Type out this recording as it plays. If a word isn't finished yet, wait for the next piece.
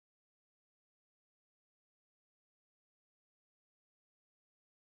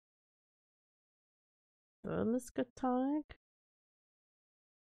The Miskatonic?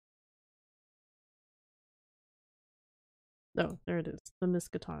 Oh, there it is. The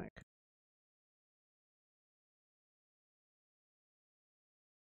Miskatonic.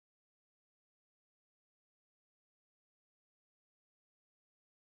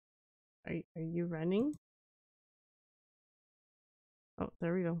 Are you running? Oh,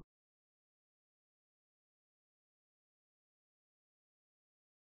 there we go.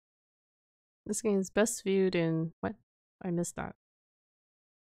 This game is best viewed in... What? I missed that.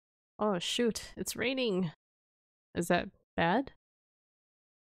 Oh shoot, it's raining! Is that bad?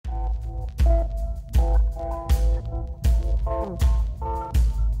 Oh.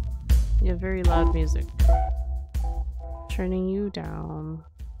 You have very loud music. Turning you down.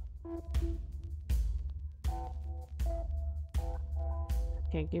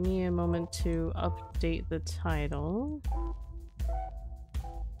 Okay, give me a moment to update the title.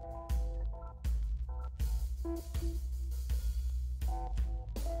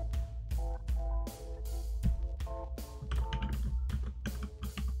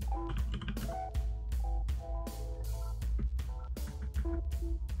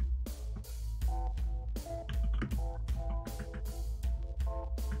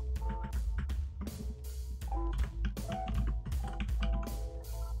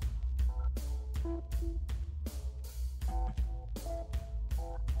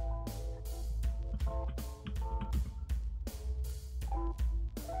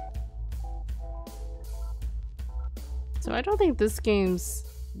 So I don't think this game's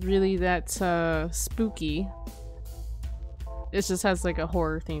really that spooky. It just has like a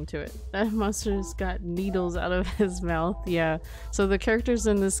horror theme to it. That monster's got needles out of his mouth. Yeah. So the characters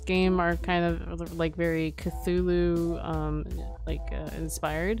in this game are kind of like very Cthulhu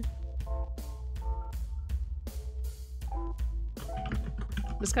inspired.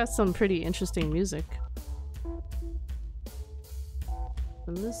 It's got some pretty interesting music.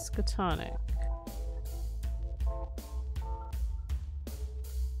 The Miskatonic.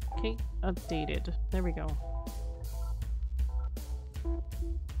 Okay, updated. There we go.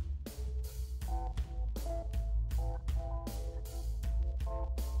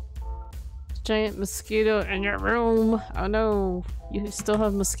 Giant mosquito in your room. Oh no, you still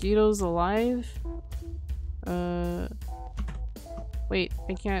have mosquitoes alive? Wait,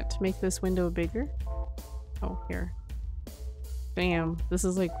 I can't make this window bigger? Oh, here. Damn, this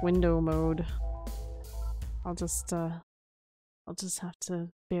is like window mode. I'll just have to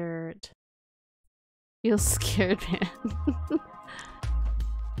bear it. Feel scared,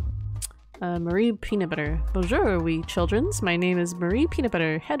 man. Marie Peanut Butter. Bonjour, we childrens. My name is Marie Peanut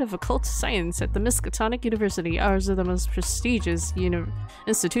Butter, head of occult science at the Miskatonic University. Ours are the most prestigious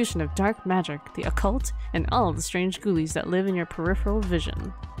institution of dark magic, the occult, and all the strange ghoulies that live in your peripheral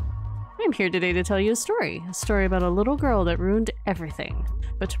vision. I'm here today to tell you a story about a little girl that ruined everything.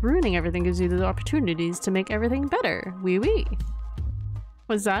 But ruining everything gives you the opportunities to make everything better. Wee wee.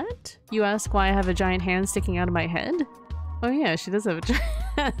 What's that? You ask why I have a giant hand sticking out of my head? Oh yeah, she does have a giant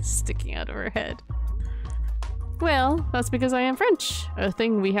hand sticking out of her head. Well, that's because I am French. A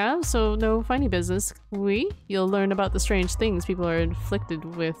thing we have, so no funny business. You'll learn about the strange things people are inflicted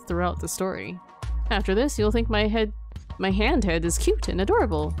with throughout the story. After this, you'll think my hand head is cute and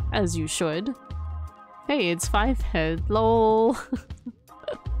adorable, as you should. Hey, it's Five Head, lol.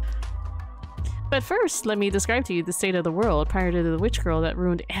 But first, let me describe to you the state of the world prior to the witch girl that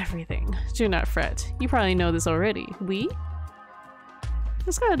ruined everything. Do not fret. You probably know this already.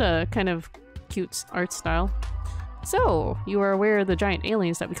 It's got a kind of cute art style. So, you are aware of the giant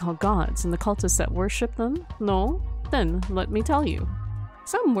aliens that we call gods and the cultists that worship them? No? Then, let me tell you.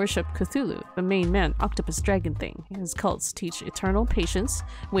 Some worship Cthulhu, the main man octopus dragon thing. His cults teach eternal patience,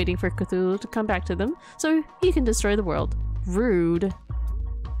 waiting for Cthulhu to come back to them, so he can destroy the world. Rude.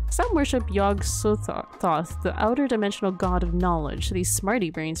 Some worship Yog-Sothoth, the outer dimensional god of knowledge. These smarty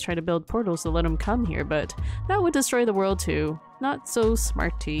brains try to build portals to let him come here, but that would destroy the world too. Not so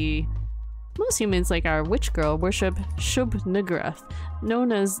smarty. Most humans, like our witch girl, worship Shub-Niggurath,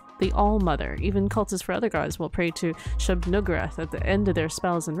 known as the All-Mother. Even cultists for other gods will pray to Shub-Niggurath at the end of their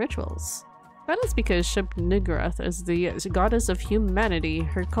spells and rituals. That is because Shub-Niggurath is the goddess of humanity.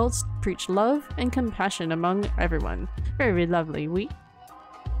 Her cults preach love and compassion among everyone. Very lovely,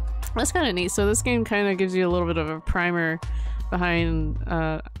 That's kind of neat. So this game kind of gives you a little bit of a primer behind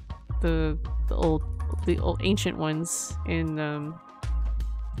the old ancient ones in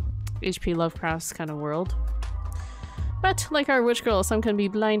H.P. Lovecraft's kind of world. But like our witch girl, some can be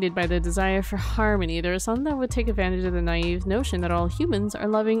blinded by the desire for harmony. There are some that would take advantage of the naive notion that all humans are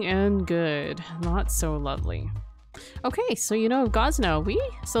loving and good. Not so lovely. Okay, so you know of gods now, we?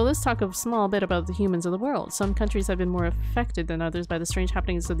 So let's talk a small bit about the humans of the world. Some countries have been more affected than others by the strange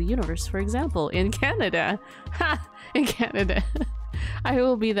happenings of the universe. For example, in Canada. Ha! In Canada. I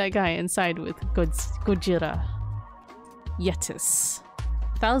will be that guy inside with Gojira. Yetis.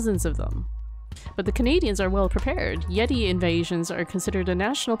 Thousands of them. But the Canadians are well prepared. Yeti invasions are considered a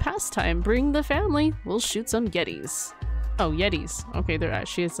national pastime. Bring the family, we'll shoot some Yetis. Oh, Yetis. Okay,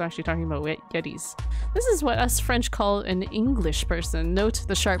 she is actually talking about Yetis. This is what us French call an English person. Note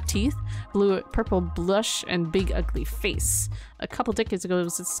the sharp teeth, purple blush, and big ugly face. A couple decades ago it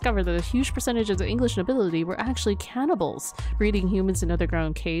was discovered that a huge percentage of the English nobility were actually cannibals, breeding humans in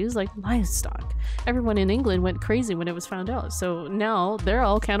underground caves like livestock. Everyone in England went crazy when it was found out, so now they're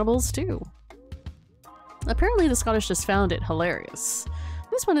all cannibals too. Apparently the Scottish just found it hilarious.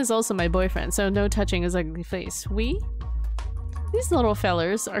 This one is also my boyfriend, so no touching his ugly face. These little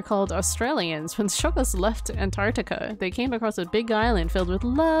fellers are called Australians. When the Shoggoths left Antarctica, they came across a big island filled with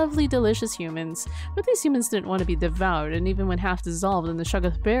lovely, delicious humans. But these humans didn't want to be devoured, and even when half dissolved in the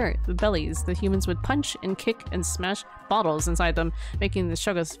Shoggoth bellies, the humans would punch and kick and smash bottles inside them, making the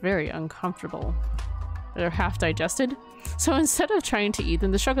Shoggoths very uncomfortable. They're half digested. So instead of trying to eat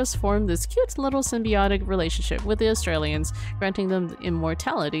them, the Shoggoths formed this cute little symbiotic relationship with the Australians, granting them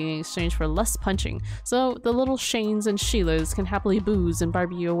immortality in exchange for less punching, so the little Shanes and Sheilas can happily booze and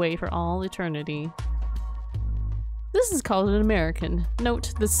barbecue away for all eternity. This is called an American.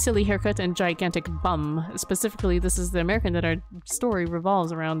 Note the silly haircut and gigantic bum. Specifically, this is the American that our story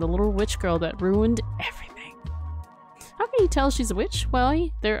revolves around, the little witch girl that ruined everything. How can you tell she's a witch?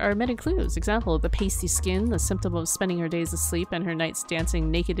 Well, there are many clues. Example, the pasty skin, the symptom of spending her days asleep and her nights dancing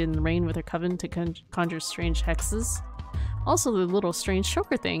naked in the rain with her coven to conjure strange hexes. Also, the little strange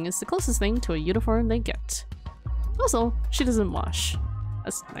choker thing is the closest thing to a uniform they get. Also, she doesn't wash.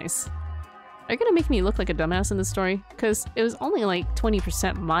 That's nice. Are you gonna make me look like a dumbass in this story? Because it was only like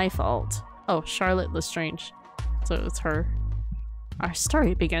 20% my fault. Oh, Charlotte Lestrange. So it's her. Our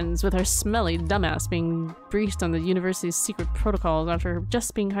story begins with our smelly dumbass being briefed on the university's secret protocols after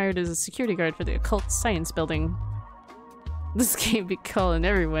just being hired as a security guard for the occult science building. This game be calling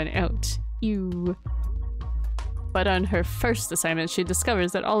everyone out. Ew. But on her first assignment, she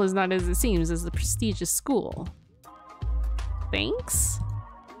discovers that all is not as it seems as the prestigious school. Thanks?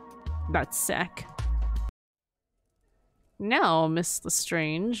 That's sack. Now, Miss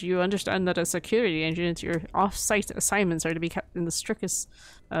Lestrange, you understand that as security agent, your off-site assignments are to be kept in the strictest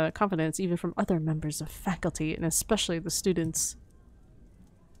confidence, even from other members of faculty, and especially the students.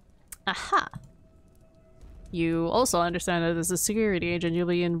 Aha! You also understand that as a security agent, you'll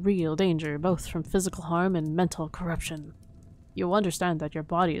be in real danger, both from physical harm and mental corruption. You'll understand that your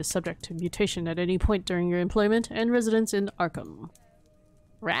body is subject to mutation at any point during your employment and residence in Arkham.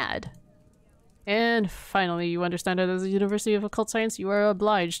 Rad. And finally, you understand that as a University of Occult Science, you are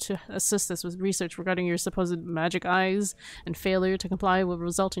obliged to assist us with research regarding your supposed magic eyes, and failure to comply will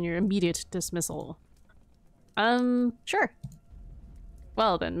result in your immediate dismissal. Sure.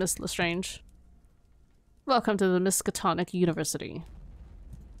 Well then, Miss Lestrange. Welcome to the Miskatonic University.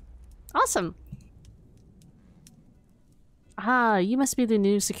 Awesome! Ah, you must be the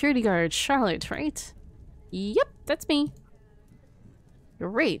new security guard, Charlotte, right? Yep, that's me.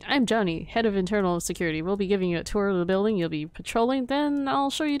 Great, I'm Johnny, head of internal security. We'll be giving you a tour of the building, you'll be patrolling, then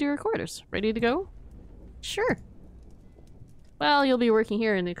I'll show you to your quarters. Ready to go? Sure. Well, you'll be working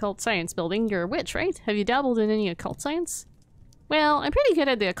here in the occult science building. You're a witch, right? Have you dabbled in any occult science? Well, I'm pretty good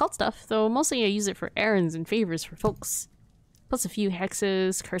at the occult stuff, though mostly I use it for errands and favors for folks. Plus a few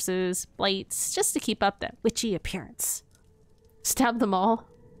hexes, curses, blights, just to keep up that witchy appearance. Stab them all?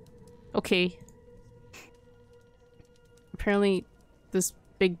 Okay. Apparently this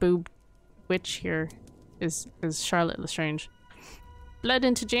big boob witch here is Charlotte Lestrange. Blood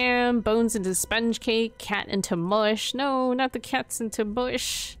into jam, bones into sponge cake, cat into mush. No, not the cats into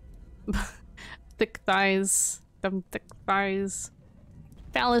bush. Thick thighs. Dumb thick thighs.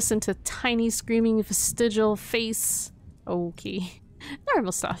 Phallus into tiny screaming vestigial face. Okay.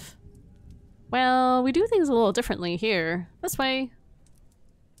 Normal stuff. Well, we do things a little differently here. This way.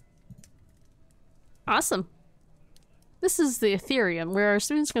 Awesome. This is the Ethereum, where our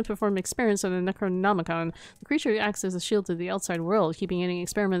students can perform experiments on the Necronomicon. The creature acts as a shield to the outside world, keeping any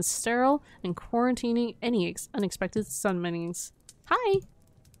experiments sterile and quarantining any unexpected summonings. Hi!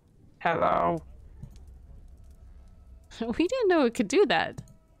 Hello. We didn't know it could do that.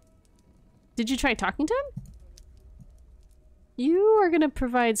 Did you try talking to him? You are gonna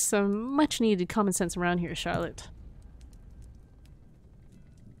provide some much-needed common sense around here, Charlotte.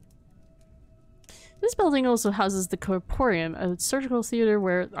 This building also houses the Corporeum, a surgical theater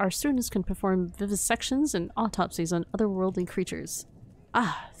where our students can perform vivisections and autopsies on otherworldly creatures.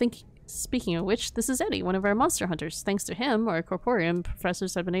 Speaking of which, this is Eddie, one of our monster hunters. Thanks to him, our Corporeum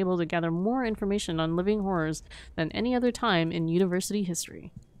professors have been able to gather more information on living horrors than any other time in university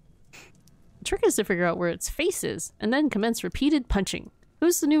history. The trick is to figure out where its face is, and then commence repeated punching.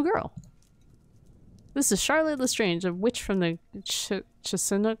 Who's the new girl? This is Charlotte Lestrange, a witch from the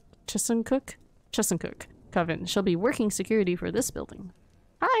Chesuncook Coven. She'll be working security for this building.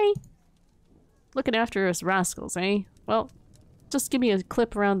 Hi! Looking after us rascals, eh? Well, just give me a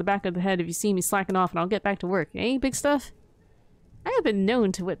clip around the back of the head if you see me slacking off and I'll get back to work, eh, big stuff? I have been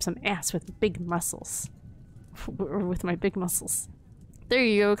known to whip some ass with big muscles. Or with my big muscles. There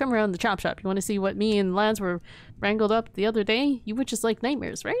you go, come around the chop shop. You want to see what me and Lance were wrangled up the other day? You witches like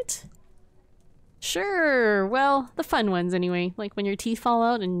nightmares, right? Sure, well, the fun ones anyway. Like when your teeth fall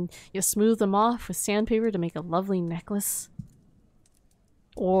out and you smooth them off with sandpaper to make a lovely necklace.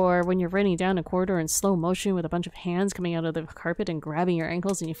 Or when you're running down a corridor in slow motion with a bunch of hands coming out of the carpet and grabbing your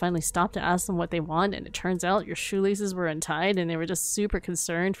ankles and you finally stop to ask them what they want and it turns out your shoelaces were untied and they were just super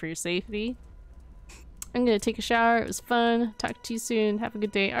concerned for your safety. I'm gonna take a shower, it was fun, talk to you soon, have a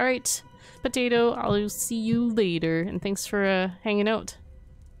good day. Alright, Potato, I'll see you later and thanks for hanging out.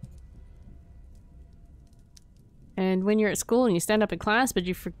 And when you're at school and you stand up in class but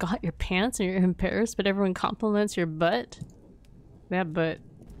you forgot your pants and you're embarrassed but everyone compliments your butt. That butt.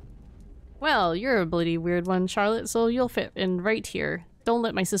 Well, you're a bloody weird one, Charlotte, so you'll fit in right here. Don't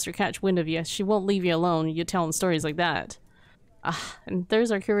let my sister catch wind of you. She won't leave you alone, you telling stories like that. And there's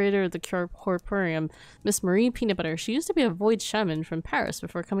our curator of the Corporeum, Miss Marie Peanut Butter. She used to be a void shaman from Paris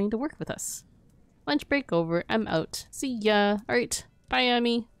before coming to work with us. Lunch break over. I'm out. See ya. Alright. Bye,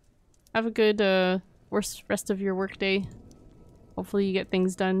 Amy. Have a good, rest of your workday. Hopefully you get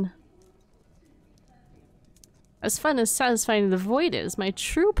things done. As fun as satisfying the void is, my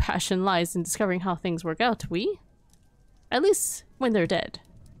true passion lies in discovering how things work out, at least when they're dead.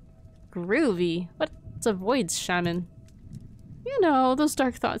 Groovy. What's a void shaman? You know, those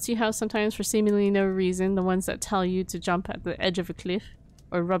dark thoughts you have sometimes for seemingly no reason, the ones that tell you to jump at the edge of a cliff,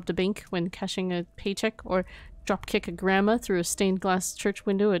 or rub the bank when cashing a paycheck, or drop-kick a grandma through a stained glass church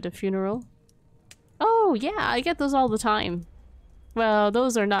window at a funeral. Oh yeah, I get those all the time. Well,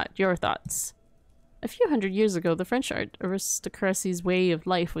 those are not your thoughts. A few hundred years ago, the French aristocracy's way of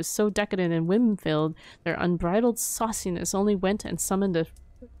life was so decadent and whim-filled, their unbridled sauciness only went and summoned a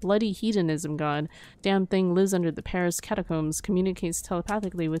bloody hedonism god. Damn thing lives under the Paris catacombs, communicates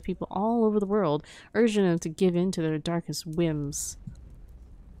telepathically with people all over the world, urging them to give in to their darkest whims.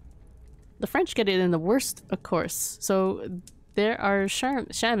 The French get it in the worst, of course, so there are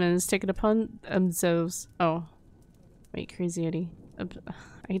shamans taken upon themselves. Oh. Wait, Crazy Eddie.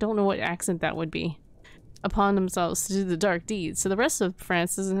 I don't know what accent that would be. Upon themselves to do the dark deeds, so the rest of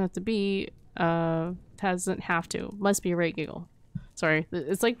France doesn't have to be, must be a right giggle. Sorry,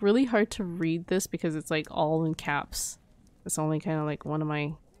 it's like really hard to read this because it's like all in caps. It's only kind of like one of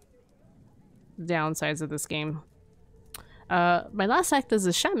my downsides of this game. My last act as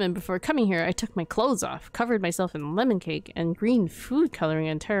a shaman before coming here, I took my clothes off, covered myself in lemon cake and green food coloring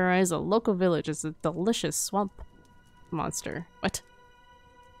and terrorized a local village as a delicious swamp monster. What?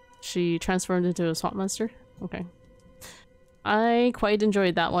 She transformed into a swamp monster? Okay. I quite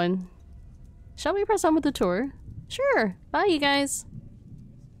enjoyed that one. Shall we press on with the tour? Sure. Bye, you guys.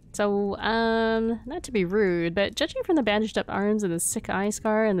 So, not to be rude, but judging from the bandaged up arms and the sick eye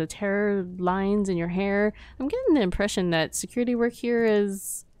scar and the terror lines in your hair, I'm getting the impression that security work here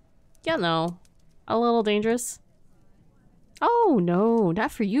is, you know, a little dangerous. Oh, no,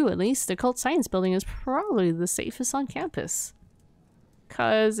 not for you at least. The Cult Science Building is probably the safest on campus.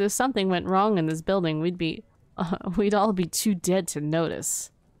 'Cause if something went wrong in this building, we'd all be too dead to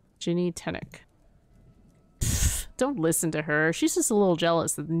notice. Ginny Tennick. Don't listen to her. She's just a little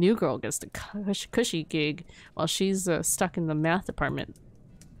jealous that the new girl gets the cushy gig while she's stuck in the math department.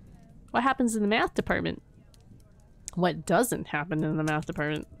 What happens in the math department? What doesn't happen in the math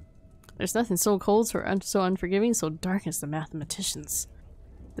department? There's nothing so cold, so unforgiving, so dark as the mathematicians.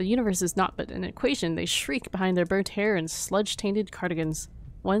 The universe is not but an equation. They shriek behind their burnt hair and sludge-tainted cardigans.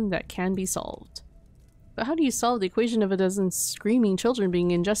 One that can be solved. But how do you solve the equation of a dozen screaming children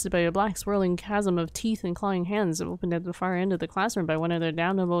being ingested by a black swirling chasm of teeth and clawing hands opened at the far end of the classroom by one of their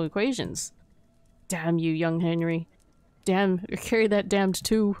damnable equations? Damn you, young Henry. Damn, carry that damned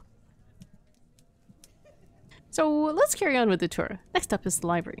too. So let's carry on with the tour. Next up is the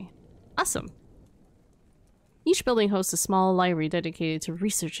library. Awesome. Each building hosts a small library dedicated to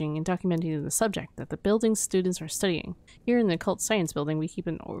researching and documenting the subject that the building's students are studying. Here in the Occult Science Building, we keep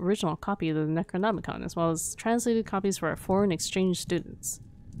an original copy of the Necronomicon, as well as translated copies for our foreign exchange students.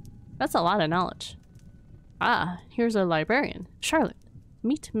 That's a lot of knowledge. Ah, here's our librarian, Charlotte.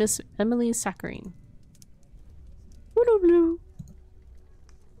 Meet Miss Emily Saccharine. Blue.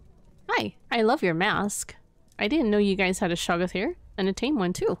 Hi, I love your mask. I didn't know you guys had a Shoggoth here, and a tame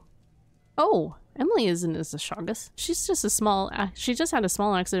one too. Oh, Emily isn't as a Shoggoth. She just had a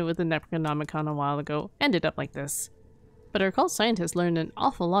small accident with the Necronomicon a while ago. Ended up like this. But our cult scientists learned an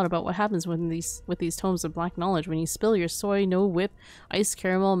awful lot about what happens with these tomes of black knowledge when you spill your soy, no whip, iced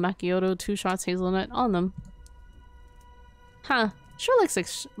caramel, macchiato, 2 shots hazelnut on them. Huh. Sure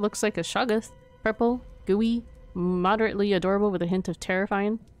looks like a Shoggoth. Purple, gooey, moderately adorable with a hint of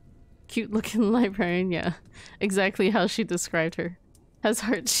terrifying. Cute looking librarian, yeah. Exactly how she described her. Has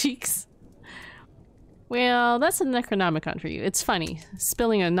heart cheeks. Well, that's a Necronomicon for you. It's funny.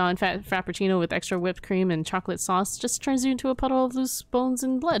 Spilling a non-fat frappuccino with extra whipped cream and chocolate sauce just turns you into a puddle of loose bones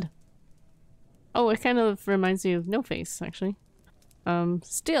and blood. Oh, it kind of reminds me of No Face, actually.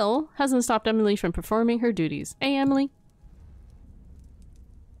 Still hasn't stopped Emily from performing her duties. Hey, Emily.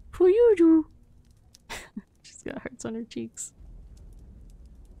 Who you do? She's got hearts on her cheeks.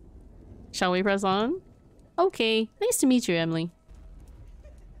 Shall we press on? Okay, nice to meet you, Emily.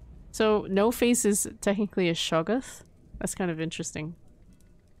 So, No Face is technically a Shoggoth? That's kind of interesting.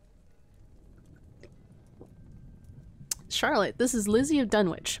 Charlotte, this is Lizzie of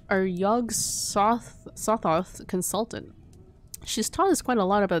Dunwich, our Yog Sothoth consultant. She's taught us quite a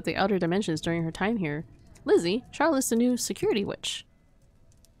lot about the outer dimensions during her time here. Lizzie, Charlotte's the new security witch.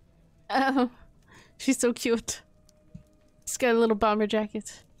 Oh, she's so cute. She's got a little bomber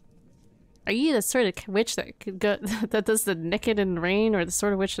jacket. Are you the sort of witch that could go that does the naked in the rain, or the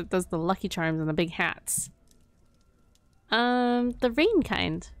sort of witch that does the lucky charms and the big hats? The rain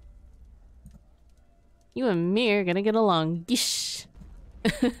kind. You and me are gonna get along. Gish.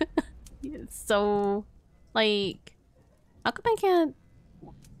 So, like, how come I can't?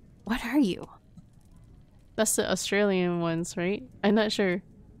 What are you? That's the Australian ones, right? I'm not sure.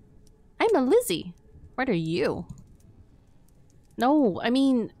 I'm a Lizzie. What are you? No, I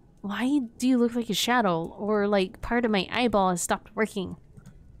mean, why do you look like a shadow? Or like part of my eyeball has stopped working?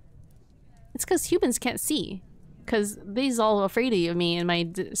 It's because humans can't see. Because they's all afraid of me and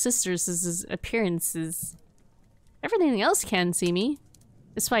my sisters' appearances. Everything else can see me.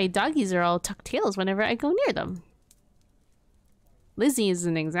 That's why doggies are all tucked tails whenever I go near them. Lizzie is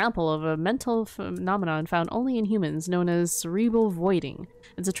an example of a mental phenomenon found only in humans, known as cerebral voiding.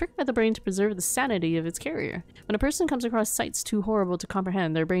 It's a trick by the brain to preserve the sanity of its carrier. When a person comes across sights too horrible to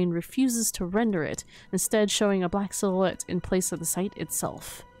comprehend, their brain refuses to render it, instead showing a black silhouette in place of the sight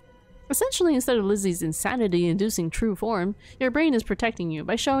itself. Essentially, instead of Lizzie's insanity-inducing true form, your brain is protecting you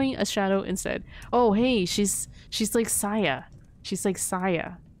by showing a shadow instead. Oh, hey, she's like Saya. She's like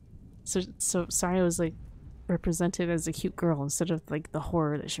Saya. So Saya was like represented as a cute girl instead of like the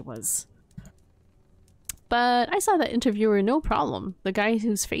horror that she was. But I saw that interviewer no problem. The guy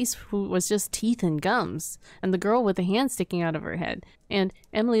whose face was just teeth and gums, and the girl with the hand sticking out of her head, and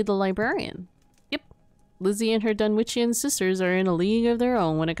Emily the librarian. Yep, Lizzie and her Dunwichian sisters are in a league of their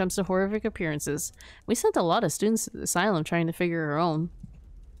own when it comes to horrific appearances. We sent a lot of students to the asylum trying to figure her own.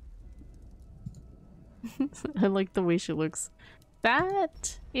 I like the way she looks.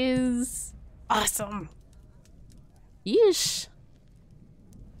 That is awesome. Yeesh.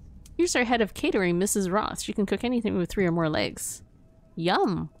 Here's our head of catering, Mrs. Roth. She can cook anything with 3 or more legs.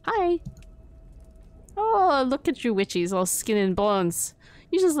 Yum. Hi. Oh, look at you witchies, all skin and bones.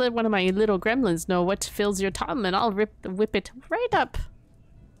 You just let one of my little gremlins know what fills your tum and I'll whip it right up.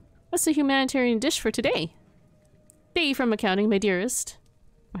 What's the humanitarian dish for today? Day from accounting, my dearest.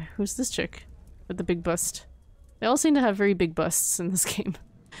 Who's this chick with the big bust? They all seem to have very big busts in this game.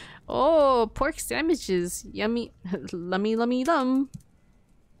 Oh, pork sandwiches. Yummy. Lummy, lummy, lum.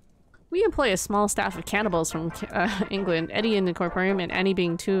 We employ a small staff of cannibals from England, Eddie in the Corporium and Annie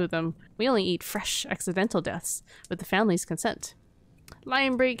being 2 of them. We only eat fresh, accidental deaths, with the family's consent.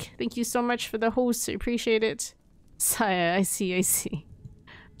 Lion Break, thank you so much for the host. I appreciate it. Saya, I see.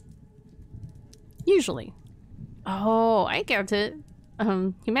 Usually. Oh, I get it.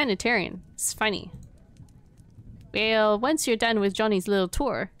 Humanitarian. It's funny. Well, once you're done with Johnny's little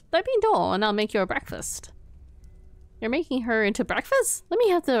tour, let me know and I'll make you a breakfast. You're making her into breakfast? Let me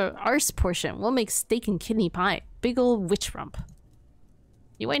have the arse portion. We'll make steak and kidney pie. Big ol' witch rump.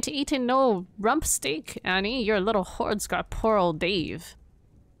 You ain't eating no rump steak, Annie. Your little hoard's got poor old Dave.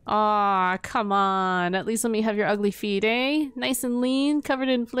 Aw, come on. At least let me have your ugly feet, eh? Nice and lean, covered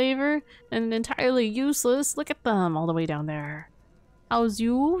in flavor, and entirely useless. Look at them all the way down there. How's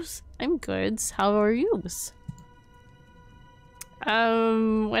yous? I'm good. How are yous?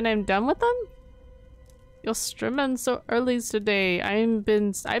 When I'm done with them? You're streaming so early today. I've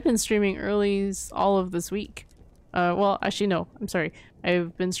been streaming earlies all of this week. Well, actually no, I'm sorry.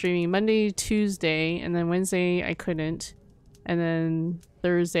 I've been streaming Monday, Tuesday, and then Wednesday I couldn't. And then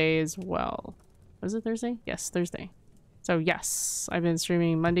Thursday as well. Was it Thursday? Yes, Thursday. So yes, I've been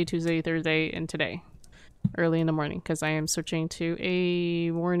streaming Monday, Tuesday, Thursday, and today. Early in the morning, because I am switching to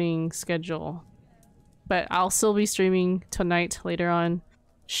a morning schedule. But I'll still be streaming tonight later on.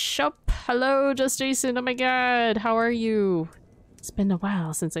 Shup! Hello, Just Jason! Oh my god! How are you? It's been a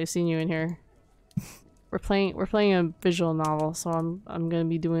while since I've seen you in here. We're playing a visual novel, so I'm gonna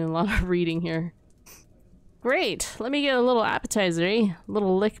be doing a lot of reading here. Great! Let me get a little appetizer, eh? A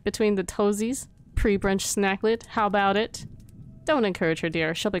little lick between the toesies. Pre-brunch snacklet. How about it? Don't encourage her,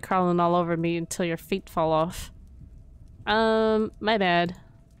 dear. She'll be crawling all over me until your feet fall off. My bad.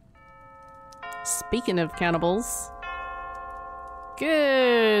 Speaking of cannibals.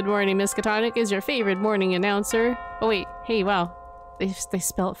 Good morning, Miskatonic is your favorite morning announcer. Oh wait, hey, wow. They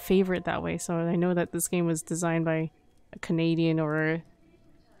spelled favorite that way, so I know that this game was designed by a Canadian or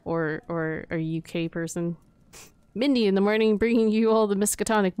a UK person. Mindy in the morning, bringing you all the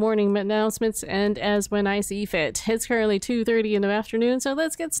Miskatonic morning announcements and as when I see fit. It's currently 2:30 in the afternoon, so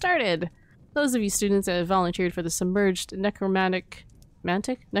let's get started. Those of you students that have volunteered for the submerged necromantic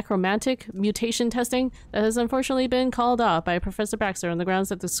mutation testing that has unfortunately been called off by Professor Baxter on the grounds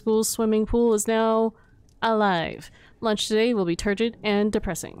that the school's swimming pool is now alive. Lunch today will be turgid and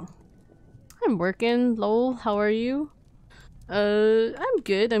depressing. I'm working, lol. How are you? I'm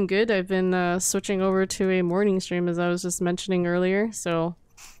good, I've been switching over to a morning stream as I was just mentioning earlier, so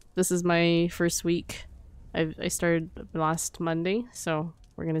this is my first week. I started last Monday, so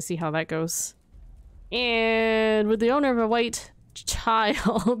we're gonna see how that goes. And with the owner of a white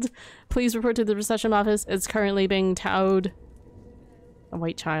child, please report to the reception office. It's currently being towed. A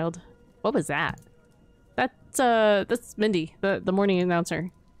white child. What was that? That's Mindy, the morning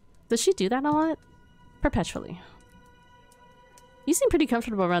announcer. Does she do that a lot? Perpetually. You seem pretty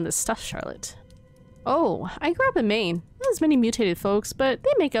comfortable around this stuff, Charlotte. Oh, I grew up in Maine. Not as many mutated folks, but they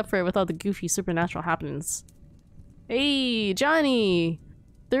make up for it with all the goofy supernatural happenings. Hey, Johnny!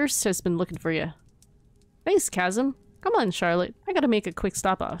 Thirst has been looking for you. Thanks, Chasm. Come on, Charlotte. I gotta make a quick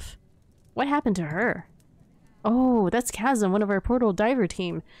stop-off. What happened to her? Oh, that's Chasm, one of our portal diver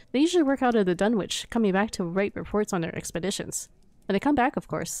team. They usually work out of the Dunwich, coming back to write reports on their expeditions. When they come back, of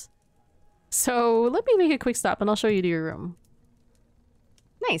course. So, let me make a quick stop and I'll show you to your room.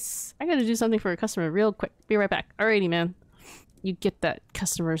 Nice. I gotta do something for a customer real quick. Be right back. Alrighty, man. You get that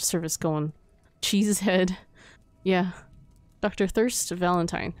customer service going. Cheesehead. Yeah. Dr. Thirst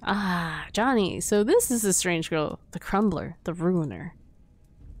Valentine. Ah, Johnny. So this is the strange girl. The Crumbler. The Ruiner.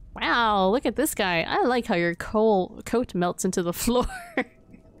 Wow, look at this guy. I like how your coat melts into the floor.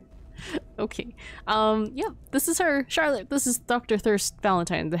 Okay. Yep, this is her. Charlotte, this is Dr. Thirst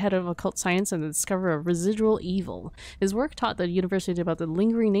Valentine, the head of occult science and the discoverer of residual evil. His work taught the university about the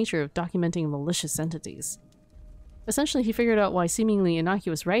lingering nature of documenting malicious entities. Essentially, he figured out why seemingly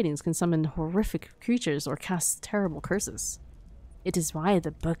innocuous writings can summon horrific creatures or cast terrible curses. It is why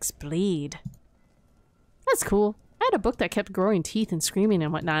the books bleed. That's cool. I had a book that kept growing teeth and screaming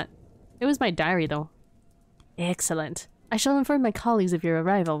and whatnot. It was my diary, though. Excellent. I shall inform my colleagues of your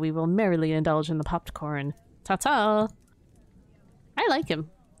arrival. We will merrily indulge in the popcorn. Ta-ta! I like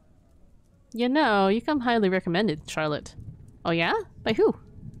him. You know, you come highly recommended, Charlotte. Oh yeah? By who?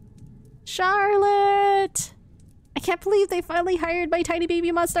 Charlotte! I can't believe they finally hired my tiny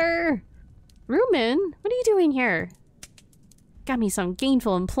baby monster! Rumen, what are you doing here? Got me some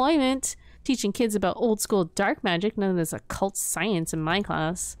gainful employment. Teaching kids about old school dark magic, none of this occult science in my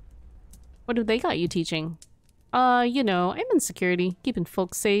class. What have they got you teaching? You know, I'm in security, keeping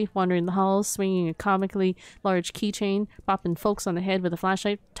folks safe, wandering the halls, swinging a comically large keychain, bopping folks on the head with a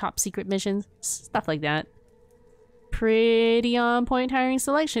flashlight, top secret missions, stuff like that. Pretty on point hiring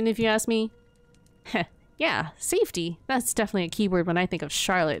selection, if you ask me. Heh, yeah, safety. That's definitely a keyword when I think of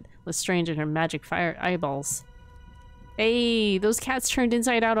Charlotte, Lestrange and her magic fire eyeballs. Hey, those cats turned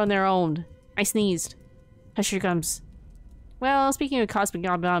inside out on their own. I sneezed. Hush your gums. Well, speaking of cosmic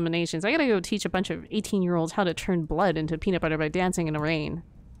abominations, I gotta go teach a bunch of 18-year-olds how to turn blood into peanut butter by dancing in the rain.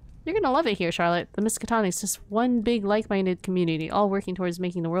 You're gonna love it here, Charlotte. The Miskatonic's just one big like-minded community, all working towards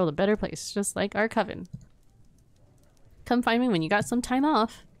making the world a better place, just like our coven. Come find me when you got some time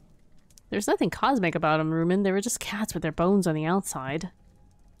off. There's nothing cosmic about them, Rumen. They were just cats with their bones on the outside.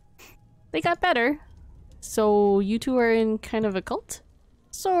 They got better. So you two are in kind of a cult?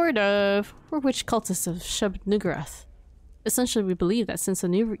 Sort of. We're witch cultists of Shub-Nugrath. Essentially, we believe that since the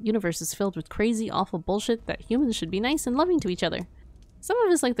new universe is filled with crazy, awful bullshit, that humans should be nice and loving to each other. Some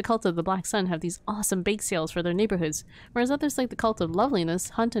of us, like the cult of the Black Sun, have these awesome bake sales for their neighborhoods, whereas others, like the cult of Loveliness,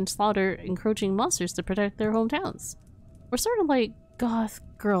 hunt and slaughter encroaching monsters to protect their hometowns. We're sort of like goth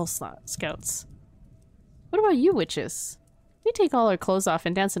girl scouts. What about you witches? We take all our clothes off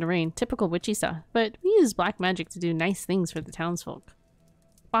and dance in the rain, typical witchy stuff, but we use black magic to do nice things for the townsfolk.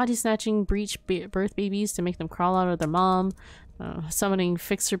 Body snatching breech birth babies to make them crawl out of their mom, summoning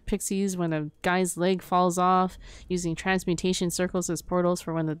fixer pixies when a guy's leg falls off, using transmutation circles as portals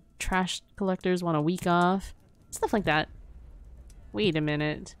for when the trash collectors want a week off. Stuff like that. Wait a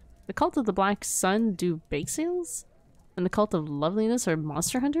minute. The cult of the Black Sun do bake sales? And the cult of Loveliness are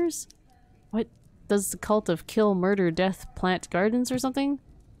monster hunters? What? Does the cult of Kill, Murder, Death plant gardens or something?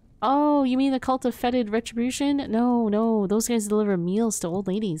 Oh, you mean the cult of Fetid Retribution? No, those guys deliver meals to old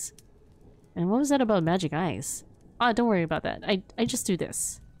ladies. And what was that about magic eyes? Ah, don't worry about that. I just do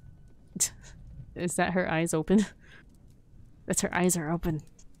this. Is that her eyes open? That's her eyes are open.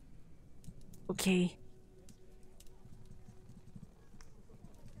 Okay.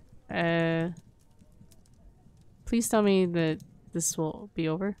 Please tell me that this will be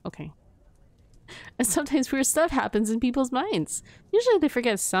over. Okay. And sometimes weird stuff happens in people's minds. Usually they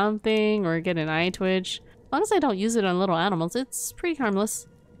forget something or get an eye twitch. As long as I don't use it on little animals, it's pretty harmless.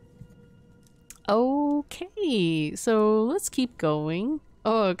 Okay, so let's keep going.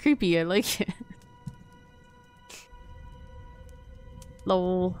 Oh, creepy, I like it.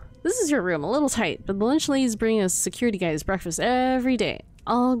 Lol. This is your room, a little tight, but the lunch ladies bring us security guys breakfast every day.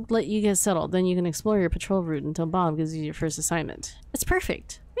 I'll let you get settled, then you can explore your patrol route until Bob gives you your first assignment. It's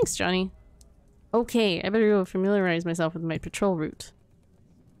perfect. Thanks, Johnny. Okay, I better go familiarize myself with my patrol route.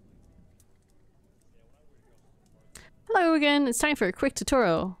 Hello again, it's time for a quick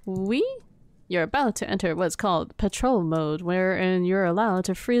tutorial. You're about to enter what's called patrol mode, wherein you're allowed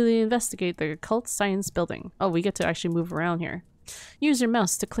to freely investigate the occult science building. Oh, we get to actually move around here. Use your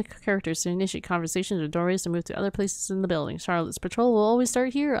mouse to click characters to initiate conversations or doorways to move to other places in the building. Charlotte's patrol will always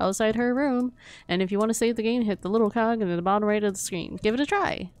start here, outside her room. And if you want to save the game, hit the little cog in the bottom right of the screen. Give it a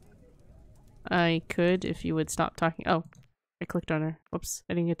try! I could if you would stop talking. Oh, I clicked on her. Whoops,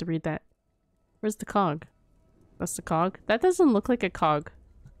 I didn't get to read that. Where's the cog? That's the cog? That doesn't look like a cog.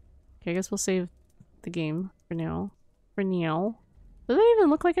 Okay, I guess we'll save the game for now. For now. Does that even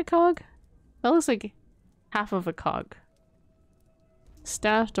look like a cog? That looks like half of a cog.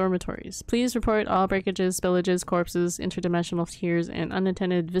 Staff dormitories. Please report all breakages, spillages, corpses, interdimensional tears, and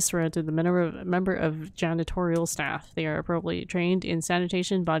unattended viscera to the member of janitorial staff. They are appropriately trained in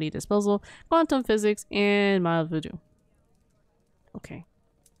sanitation, body disposal, quantum physics, and mild voodoo. Okay.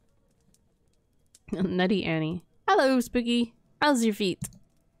 Nutty Annie. Hello, Spooky. How's your feet?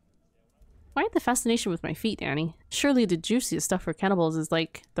 Why the fascination with my feet, Annie? Surely the juiciest stuff for cannibals is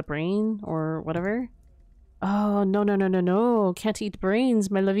like the brain or whatever? Oh, no. Can't eat brains,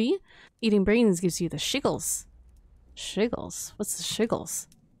 my lovey. Eating brains gives you the shiggles. Shiggles? What's the shiggles?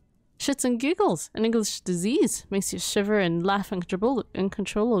 Shits and giggles. An English disease. Makes you shiver and laugh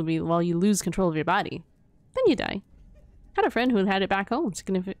uncontrollably while you lose control of your body. Then you die. Had a friend who had it back home.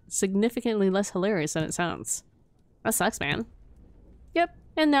 Significantly less hilarious than it sounds. That sucks, man. Yep.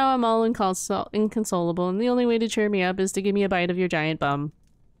 And now I'm all inconsolable, and the only way to cheer me up is to give me a bite of your giant bum.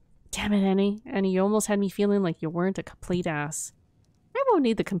 Damn it, Annie. Annie, you almost had me feeling like you weren't a complete ass. I won't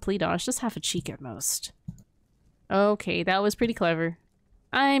need the complete ass, just half a cheek at most. Okay, that was pretty clever.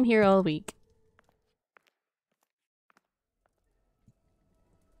 I'm here all week.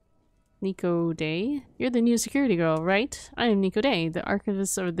 Nico Day? You're the new security girl, right? I am Nico Day, the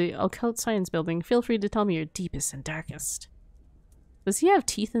archivist of the Occult Science Building. Feel free to tell me your deepest and darkest. Does he have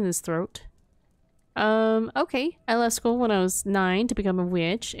teeth in his throat? Okay. I left school when I was 9 to become a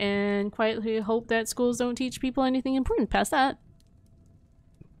witch, and quietly hope that schools don't teach people anything important past that.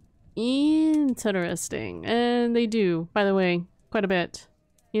 Interesting. And they do, by the way, quite a bit.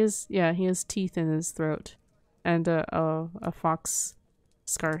 He has teeth in his throat. And a fox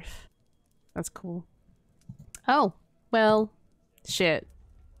scarf. That's cool. Oh, well, shit.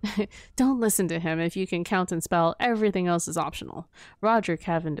 Don't listen to him. If you can count and spell, everything else is optional. Roger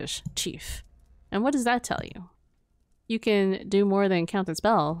Cavendish, Chief. And what does that tell you? You can do more than count and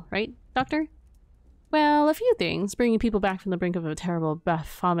spell, right, Doctor? Well, a few things. Bringing people back from the brink of a terrible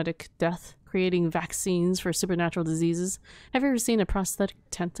Baphometic death. Creating vaccines for supernatural diseases. Have you ever seen a prosthetic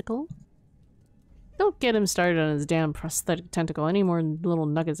tentacle? Don't get him started on his damn prosthetic tentacle. Any more little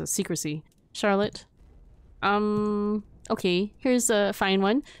nuggets of secrecy. Charlotte? Okay, here's a fine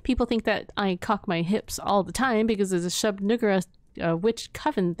one. People think that I cock my hips all the time because it's a Shub-Nugra witch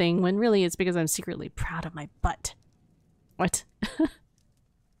coven thing, when really it's because I'm secretly proud of my butt. What?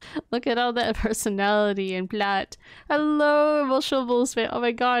 Look at all that personality and plot. Hello, emotional bullshit. Oh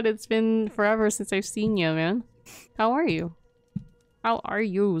my god, it's been forever since I've seen you, man. How are you? How are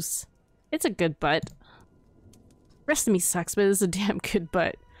yous? It's a good butt. Rest of me sucks, but it's a damn good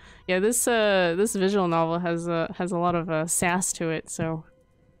butt. Yeah, this visual novel has a lot of sass to it, so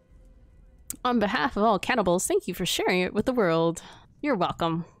on behalf of all cannibals, thank you for sharing it with the world. You're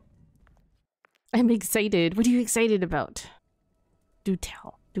welcome. I'm excited. What are you excited about? Do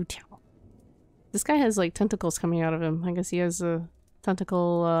tell. Do tell. This guy has like tentacles coming out of him. I guess he has a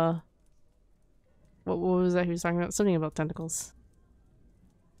tentacle, what was that he was talking about? Something about tentacles.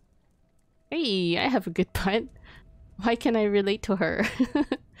 Hey, I have a good butt. Why can't I relate to her?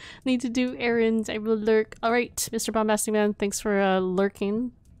 Need to do errands. I will lurk. Alright, Mr. Bombastic Man, thanks for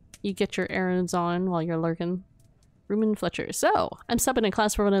lurking. You get your errands on while you're lurking. Ruben Fletcher. So, I'm subbing in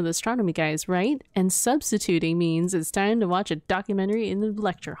class for one of the astronomy guys, right? And substituting means it's time to watch a documentary in the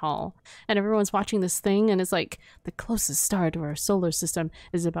lecture hall. And everyone's watching this thing and it's like, the closest star to our solar system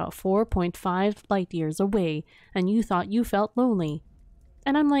is about 4.5 light years away, and you thought you felt lonely.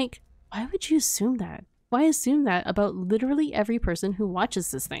 And I'm like, why would you assume that? Why assume that about literally every person who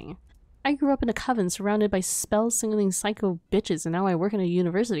watches this thing? I grew up in a coven surrounded by spell-singling psycho bitches, and now I work in a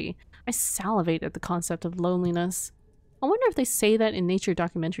university. I salivate at the concept of loneliness. I wonder if they say that in nature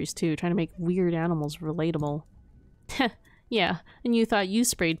documentaries too, trying to make weird animals relatable. Heh, yeah, and you thought you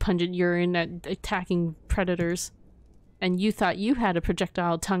sprayed pungent urine at attacking predators. And you thought you had a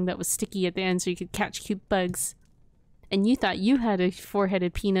projectile tongue that was sticky at the end so you could catch cute bugs. And you thought you had a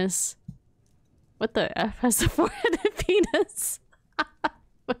four-headed penis. What the F has a four-headed penis?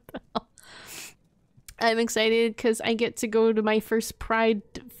 What the hell? I'm excited because I get to go to my first Pride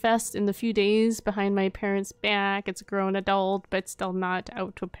Fest in a few days behind my parents' back. It's a grown adult, but still not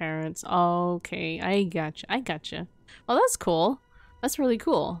out to parents. Okay, I gotcha. I gotcha. Well, that's cool. That's really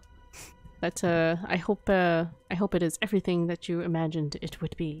cool. That I hope it is everything that you imagined it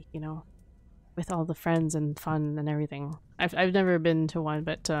would be. You know, with all the friends and fun and everything. I've never been to one,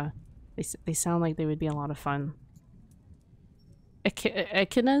 but they sound like they would be a lot of fun.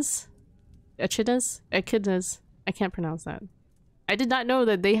 Echidnas? Echidnas. I can't pronounce that. I did not know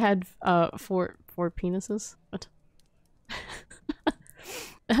that they had four penises. What?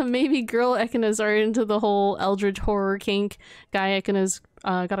 Maybe girl echidnas are into the whole eldritch horror kink. Guy echidnas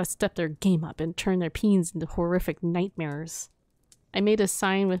gotta step their game up and turn their peens into horrific nightmares. I made a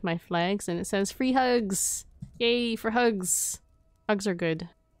sign with my flags and it says free hugs! Yay for hugs! Hugs are good.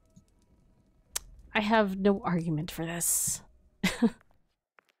 I have no argument for this.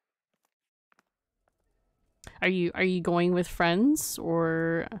 Are you going with friends,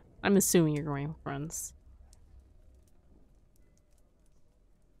 or I'm assuming you're going with friends?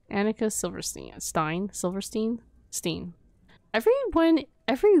 Annika Silverstein.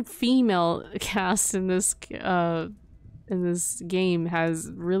 Every female cast in this game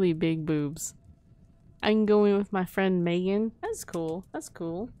has really big boobs. I'm going with my friend Megan. That's cool. That's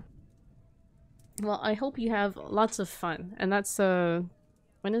cool. Well, I hope you have lots of fun. And that's when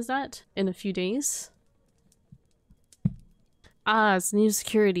is that? In a few days? Ah, it's new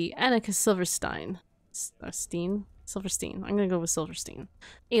security. Annika Silverstein. Silverstein. I'm gonna go with Silverstein.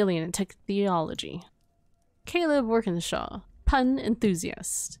 Alien and tech theology. Caleb Workinshaw. Pun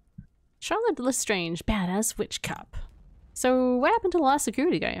enthusiast. Charlotte Lestrange. Badass witch cop. So, what happened to the last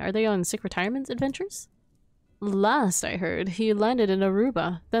security guy? Are they on sick retirement adventures? Last I heard, he landed in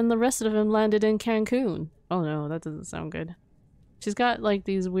Aruba. Then the rest of him landed in Cancun. Oh no, that doesn't sound good. She's got like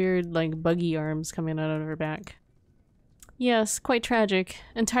these weird like buggy arms coming out of her back. Yes, quite tragic.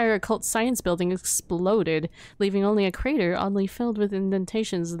 Entire occult science building exploded, leaving only a crater oddly filled with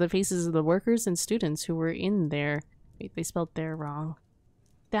indentations of the faces of the workers and students who were in there. Wait, they spelled there wrong.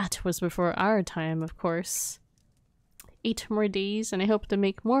 That was before our time, of course. 8 more days, and I hope to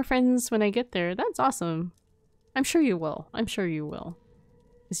make more friends when I get there. That's awesome. I'm sure you will. I'm sure you will.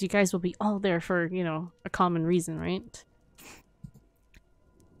 Because you guys will be all there for, you know, a common reason, right?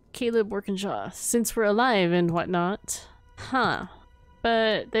 Caleb Workinshaw. Since we're alive and whatnot. Huh.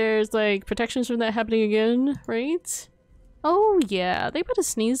 But there's, like, protections from that happening again, right? Oh, yeah. They put a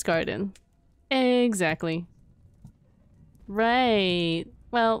sneeze guard in. Exactly. Right.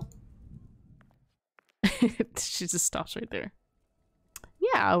 Well... she just stops right there.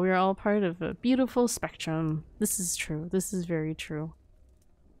 Yeah, we're all part of a beautiful spectrum. This is true. This is very true.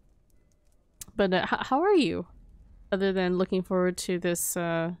 But how are you? Other than looking forward to this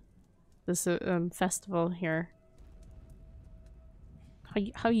festival here.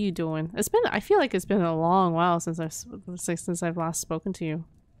 How you doing? It's been, I feel like it's been a long while since I've last spoken to you.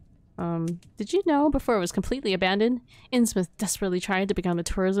 Did you know before it was completely abandoned, Innsmouth desperately tried to become a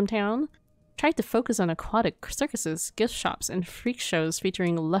tourism town? Tried to focus on aquatic circuses, gift shops, and freak shows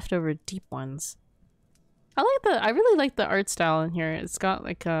featuring leftover deep ones. I really like the art style in here. It's got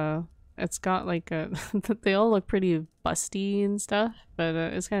like a they all look pretty busty and stuff, but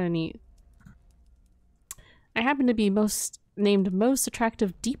it's kind of neat. I happen to be named most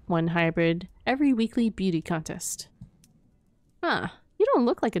attractive deep one hybrid every weekly beauty contest. Huh, you don't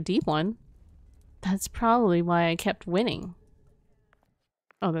look like a deep one. That's probably why I kept winning.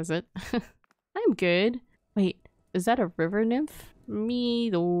 Oh, that's it. I'm good. Wait, is that a river nymph? Me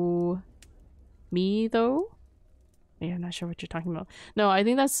though? Yeah, I'm not sure what you're talking about. No, I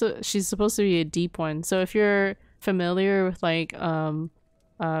think that's she's supposed to be a deep one. So if you're familiar with like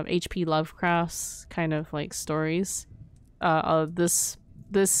H.P. Lovecraft's kind of like stories, this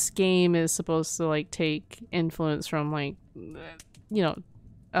game is supposed to like take influence from like you know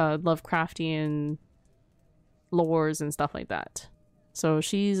Lovecraftian lores and stuff like that. So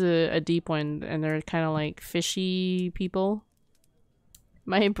she's a deep one, and they're kind of like fishy people.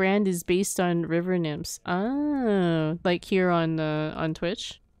 My brand is based on river nymphs. Ah, like here on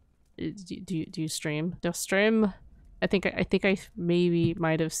Twitch. Do you stream? Do you stream? I think I maybe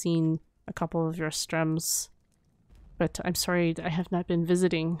might have seen a couple of your streams, but I'm sorry I have not been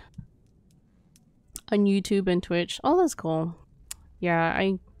visiting on YouTube and Twitch. Oh, that's cool. Yeah,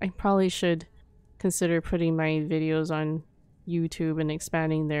 I probably should consider putting my videos on YouTube and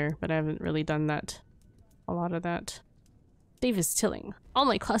expanding there, but I haven't really done that. A lot of that. Davis Tilling. All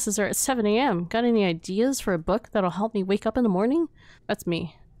my classes are at 7 AM. Got any ideas for a book that'll help me wake up in the morning? That's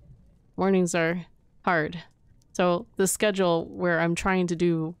me. Mornings are hard. So the schedule where I'm trying to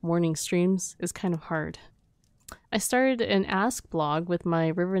do morning streams is kind of hard. I started an Ask blog with my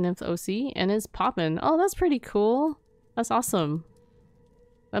River Nymph OC and it's poppin'. Oh, that's pretty cool. That's awesome.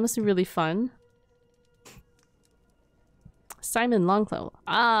 That must be really fun. Simon Longfellow.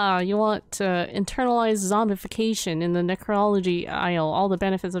 Ah, you want to internalize zombification in the necrology aisle. All the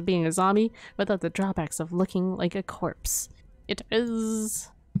benefits of being a zombie without the drawbacks of looking like a corpse. It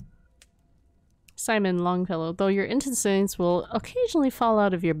is... Simon Longfellow. Though your intestines will occasionally fall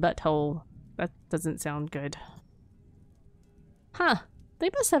out of your butthole. That doesn't sound good. Huh.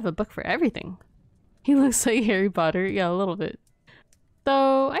 They must have a book for everything. He looks like Harry Potter. Yeah, a little bit.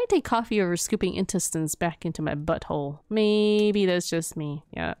 Though, I take coffee over scooping intestines back into my butthole. Maybe that's just me.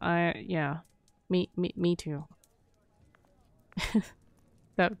 Yeah, me too.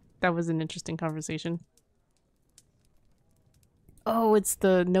 That was an interesting conversation. Oh, it's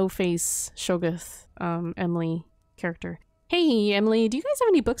the no-face Shoggoth, Emily character. Hey, Emily, do you guys have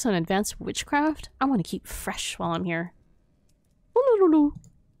any books on advanced witchcraft? I want to keep fresh while I'm here. Ooh,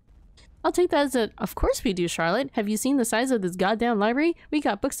 I'll take that as a, of course we do, Charlotte. Have you seen the size of this goddamn library? We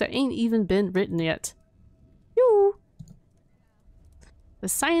got books that ain't even been written yet. Yoo! The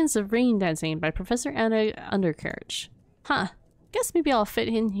Science of Rain Dancing by Professor Anna Undercarriage. Huh. Guess maybe I'll fit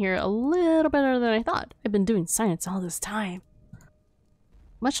in here a little better than I thought. I've been doing science all this time.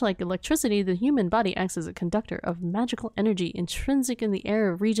 Much like electricity, the human body acts as a conductor of magical energy intrinsic in the air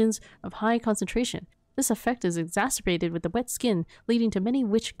of regions of high concentration. This effect is exacerbated with the wet skin, leading to many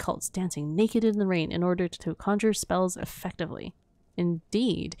witch cults dancing naked in the rain in order to conjure spells effectively.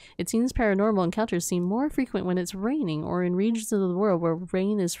 Indeed, it seems paranormal encounters seem more frequent when it's raining or in regions of the world where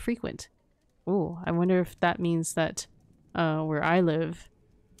rain is frequent. Ooh, I wonder if that means that where I live,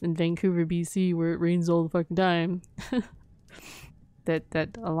 in Vancouver, BC, where it rains all the fucking time,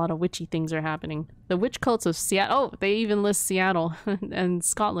 that a lot of witchy things are happening. The witch cults of Seattle, oh, they even list Seattle and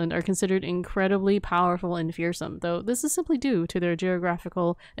Scotland are considered incredibly powerful and fearsome, though this is simply due to their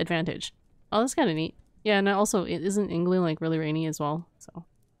geographical advantage. Oh, that's kind of neat. Yeah, and also, isn't England like really rainy as well? So,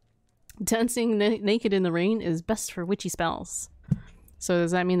 dancing naked in the rain is best for witchy spells. So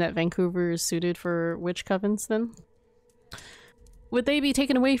does that mean that Vancouver is suited for witch covens then? Would they be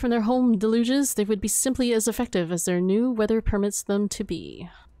taken away from their home deluges? They would be simply as effective as their new weather permits them to be.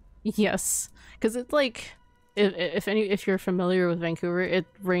 Yes, because it's like, if you're familiar with Vancouver, it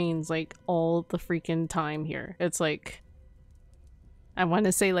rains like all the freaking time here. It's like, I want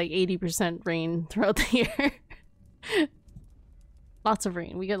to say like 80% rain throughout the year. Lots of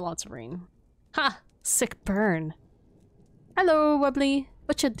rain. We get lots of rain. Ha! Sick burn. Hello, Wubbly.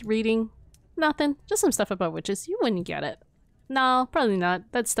 What you reading? Nothing. Just some stuff about witches. You wouldn't get it. No, probably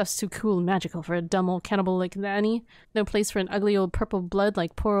not. That stuff's too cool and magical for a dumb old cannibal like Annie. No place for an ugly old purple blood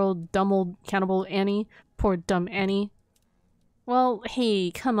like poor old dumb old cannibal Annie. Poor dumb Annie. Well,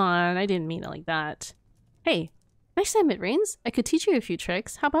 hey, come on. I didn't mean it like that. Hey, Next time it rains, I could teach you a few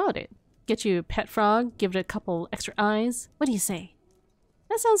tricks. How about it? Get you a pet frog, give it a couple extra eyes. What do you say?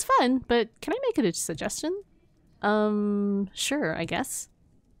 That sounds fun, but can I make it a suggestion? Sure, I guess.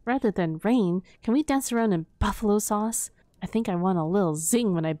 Rather than rain, can we dance around in buffalo sauce? I think I want a little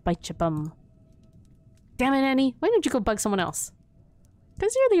zing when I bite your bum. Damn it, Annie. Why don't you go bug someone else?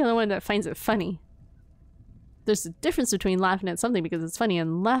 Because you're the only one that finds it funny. There's a difference between laughing at something because it's funny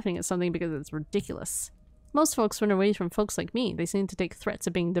and laughing at something because it's ridiculous. Most folks run away from folks like me. They seem to take threats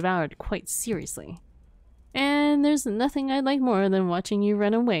of being devoured quite seriously. And there's nothing I like more than watching you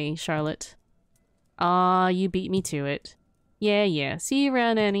run away, Charlotte. Ah, you beat me to it. Yeah. See you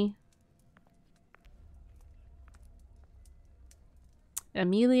around, Annie.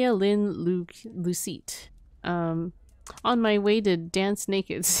 Amelia Lynn Lucite. On my way to dance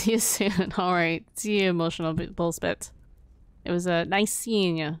naked. See you soon. Alright. See you, emotional bullspit. It was nice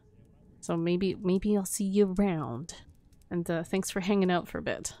seeing you. So maybe I'll see you around. And thanks for hanging out for a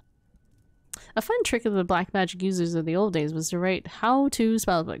bit. A fun trick of the black magic users of the old days was to write how-to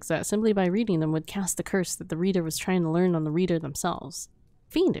spellbooks that simply by reading them would cast the curse that the reader was trying to learn on the reader themselves.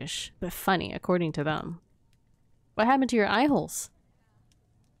 Fiendish, but funny, according to them. What happened to your eye holes?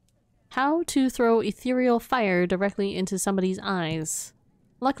 How to throw ethereal fire directly into somebody's eyes.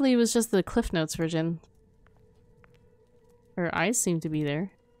 Luckily, it was just the Cliff Notes version. Her eyes seem to be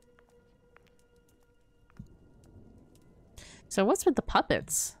there. So what's with the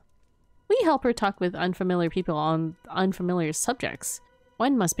puppets? We help her talk with unfamiliar people on unfamiliar subjects.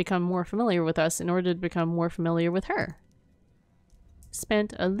 One must become more familiar with us in order to become more familiar with her.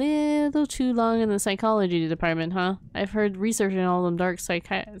 Spent a little too long in the psychology department, huh? I've heard research in all them dark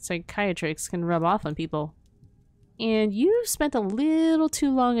psychiatrics can rub off on people. And you spent a little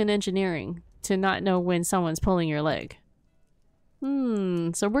too long in engineering to not know when someone's pulling your leg.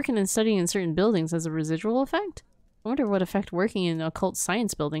 So working and studying in certain buildings has a residual effect? I wonder what effect working in an occult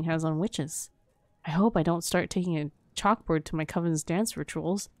science building has on witches. I hope I don't start taking a chalkboard to my coven's dance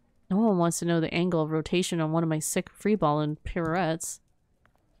rituals. No one wants to know the angle of rotation on one of my sick freeball and pirouettes.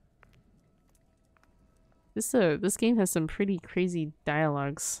 This game has some pretty crazy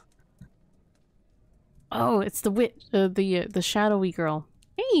dialogues. Oh, it's the shadowy girl.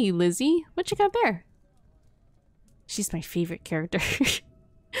 Hey, Lizzie, what you got there? She's my favorite character.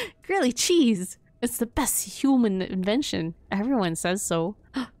 Grilly cheese! It's the best human invention. Everyone says so.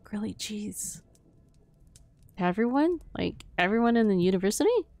 Grilly cheese. Everyone? Like, everyone in the university?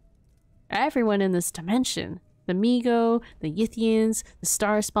 Everyone in this dimension. The Migo, the Yithians, the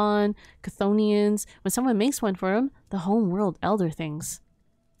Starspawn, Chthonians. When someone makes one for them, the homeworld elder things.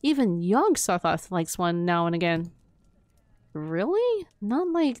 Even Yog-Sothoth likes one now and again. Really? Not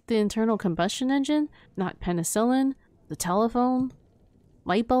like the internal combustion engine? Not penicillin? The telephone?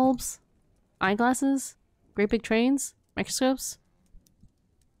 Light bulbs? Eyeglasses? Great big trains? Microscopes?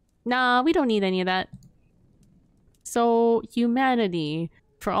 Nah, we don't need any of that. So, humanity,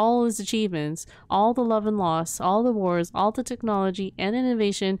 for all its achievements, all the love and loss, all the wars, all the technology and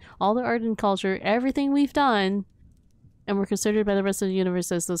innovation, all the art and culture, everything we've done, and we're considered by the rest of the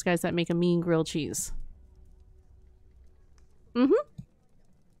universe as those guys that make a mean grilled cheese. I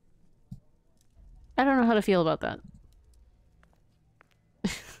don't know how to feel about that.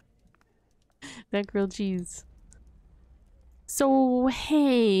 That grilled cheese. So,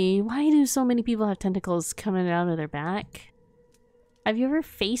 hey, why do so many people have tentacles coming out of their back? Have you ever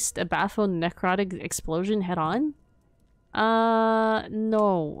faced a batho-necrotic explosion head-on?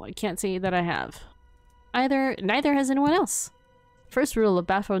 No, I can't say that I have. Neither has anyone else. First rule of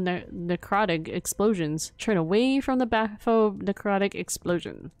batho-necrotic explosions, turn away from the batho-necrotic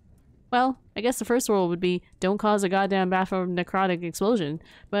explosion. Well, I guess the first rule would be, don't cause a goddamn batho-necrotic explosion,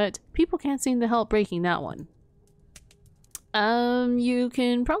 but people can't seem to help breaking that one. You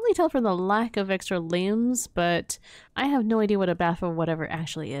can probably tell from the lack of extra limbs, but I have no idea what a batho whatever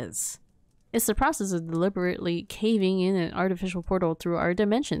actually is. It's the process of deliberately caving in an artificial portal through our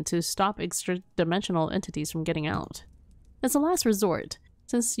dimension to stop extra-dimensional entities from getting out. It's a last resort,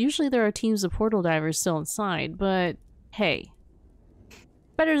 since usually there are teams of portal divers still inside, but hey.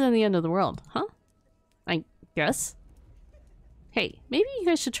 Better than the end of the world, huh? I guess. Hey, maybe you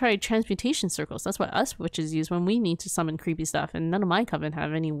guys should try transmutation circles. That's what us witches use when we need to summon creepy stuff, and none of my coven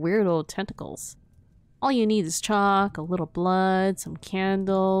have any weird old tentacles. All you need is chalk, a little blood, some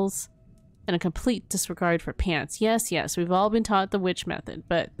candles, and a complete disregard for pants. Yes, we've all been taught the witch method,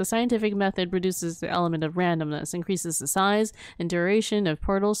 but the scientific method reduces the element of randomness, increases the size and duration of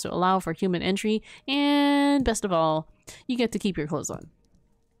portals to allow for human entry, and best of all, you get to keep your clothes on.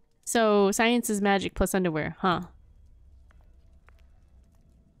 So, science is magic plus underwear, huh?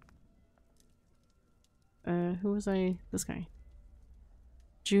 Who was I? This guy.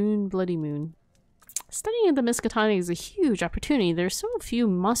 June Bloody Moon. Studying the Miskatonic is a huge opportunity. There are so few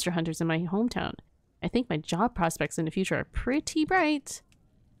monster hunters in my hometown. I think my job prospects in the future are pretty bright.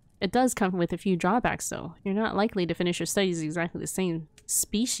 It does come with a few drawbacks though. You're not likely to finish your studies exactly the same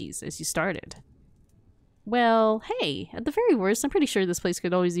species as you started. Well, hey, at the very worst, I'm pretty sure this place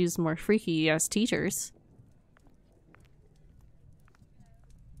could always use more freaky-ass teachers.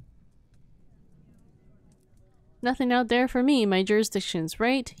 Nothing out there for me. My jurisdiction's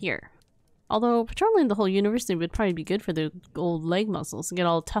right here. Although patrolling the whole university would probably be good for the old leg muscles and get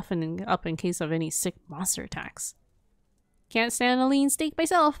all toughened up in case of any sick monster attacks. Can't stand a lean steak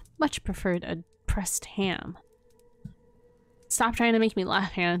myself. Much preferred a pressed ham. Stop trying to make me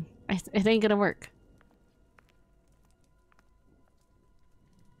laugh, Han. It ain't gonna work.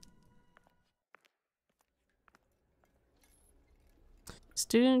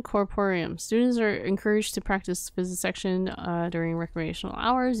 Student Corporeum. Students are encouraged to practice vivisection during recreational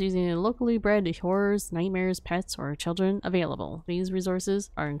hours using locally bred horrors, nightmares, pets, or children available. These resources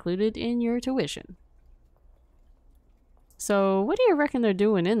are included in your tuition. So, what do you reckon they're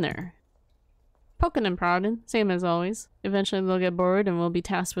doing in there? Poking and prodding, same as always. Eventually they'll get bored and we'll be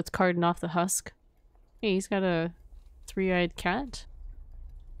tasked with carting off the husk. Hey, he's got a three-eyed cat?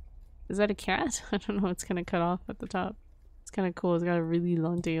 Is that a cat? I don't know, it's kind of cut off at the top. It's kind of cool, it's got a really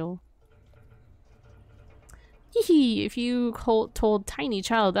long tail. Hee if you told tiny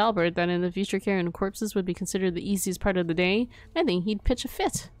child Albert that in the future carrying corpses would be considered the easiest part of the day, I think he'd pitch a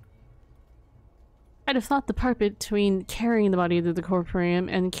fit. I'd have thought the part between carrying the body to the corporeum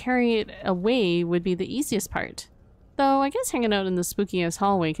and carrying it away would be the easiest part. Though I guess hanging out in the spooky-ass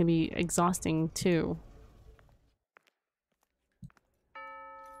hallway can be exhausting too.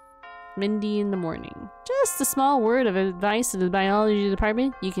 Mindy in the morning. Just a small word of advice to the biology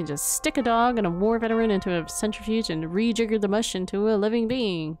department. You can just stick a dog and a war veteran into a centrifuge and rejigger the mush into a living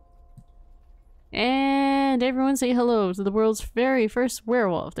being. And everyone say hello to the world's very first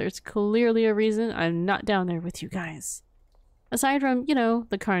werewolf. There's clearly a reason I'm not down there with you guys. Aside from, you know,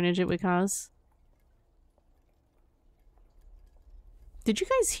 the carnage it would cause. Did you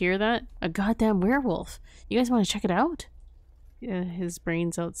guys hear that? A goddamn werewolf. You guys want to check it out? Yeah, his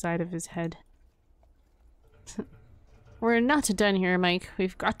brain's outside of his head. We're not done here, Mike.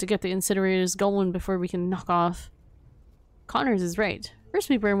 We've got to get the incinerators going before we can knock off. Connors is right. First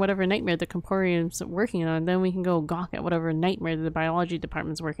we burn whatever nightmare the Comporium's working on, then we can go gawk at whatever nightmare the biology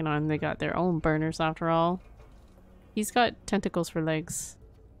department's working on. They got their own burners after all. He's got tentacles for legs.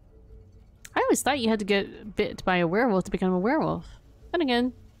 I always thought you had to get bit by a werewolf to become a werewolf. Then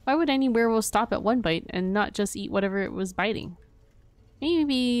again, why would any werewolf stop at one bite and not just eat whatever it was biting?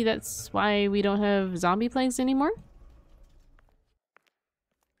 Maybe that's why we don't have zombie plagues anymore?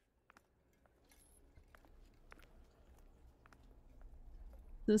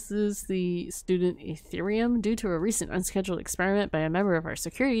 This is the student Ethereum. Due to a recent unscheduled experiment by a member of our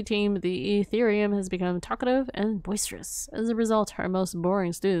security team, the Ethereum has become talkative and boisterous. As a result, our most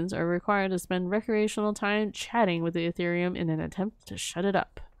boring students are required to spend recreational time chatting with the Ethereum in an attempt to shut it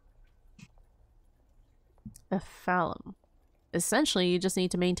up. Ephalum. Essentially, you just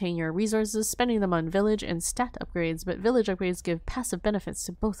need to maintain your resources, spending them on village and stat upgrades, but village upgrades give passive benefits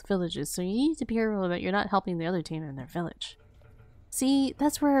to both villages, so you need to be careful that you're not helping the other team in their village. See,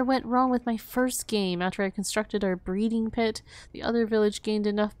 that's where I went wrong with my first game. After I constructed our breeding pit, the other village gained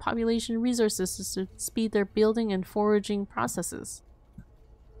enough population resources to speed their building and foraging processes.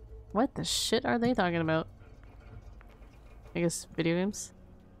 What the shit are they talking about? I guess video games?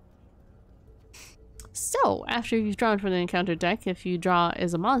 So, after you've drawn from the encounter deck, if you draw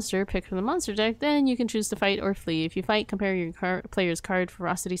as a monster, pick from the monster deck, then you can choose to fight or flee. If you fight, compare your player's card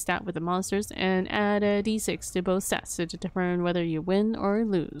ferocity stat with the monsters and add a d6 to both stats to determine whether you win or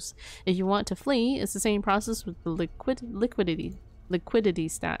lose. If you want to flee, it's the same process with the liquidity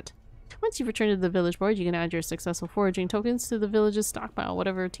stat. Once you've returned to the village board, you can add your successful foraging tokens to the village's stockpile.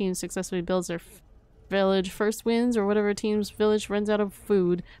 Whatever team successfully builds their village first wins, or whatever team's village runs out of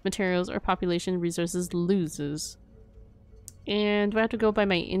food, materials, or population resources loses. And do I have to go by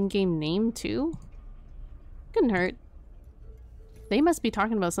my in-game name too? Couldn't hurt. They must be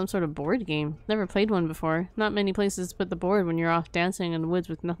talking about some sort of board game. Never played one before. Not many places put the board when you're off dancing in the woods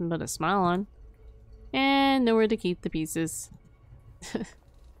with nothing but a smile on. And nowhere to keep the pieces. Are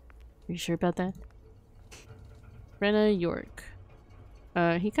you sure about that? Brenna York.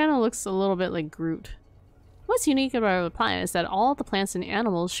 He kind of looks a little bit like Groot. What's unique about the planet is that all the plants and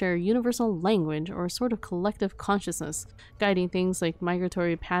animals share universal language or sort of collective consciousness, guiding things like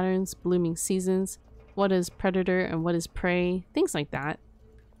migratory patterns, blooming seasons, what is predator and what is prey, things like that.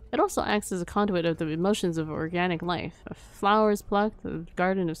 It also acts as a conduit of the emotions of organic life. A flower is plucked, the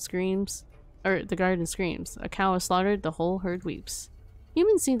garden screams. A cow is slaughtered, the whole herd weeps.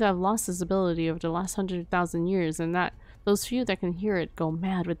 Humans seem to have lost this ability over the last 100,000 years, and that those few that can hear it go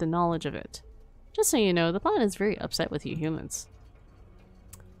mad with the knowledge of it. Just so you know, the planet is very upset with you humans.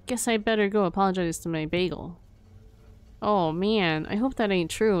 Guess I better go apologize to my bagel. Oh man, I hope that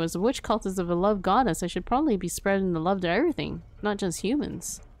ain't true. As a witch cultist of a love goddess, I should probably be spreading the love to everything, not just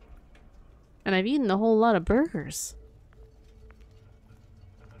humans. And I've eaten a whole lot of burgers.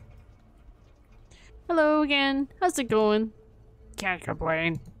 Hello again. How's it going? Can't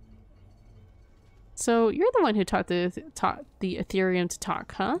complain. So you're the one who taught the Ethereum to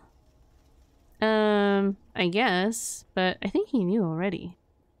talk, huh? I guess, but I think he knew already.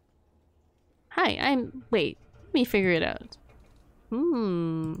 Hi, wait, let me figure it out.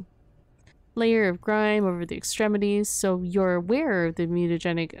 Layer of grime over the extremities, so you're aware of the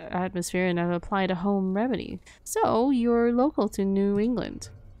mutagenic atmosphere and have applied a home remedy. So you're local to New England.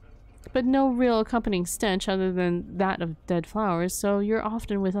 But no real accompanying stench other than that of dead flowers, so you're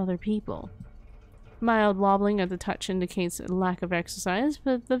often with other people. Mild wobbling at the touch indicates a lack of exercise,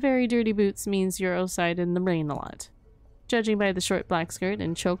 but the very dirty boots means you're outside in the rain a lot. Judging by the short black skirt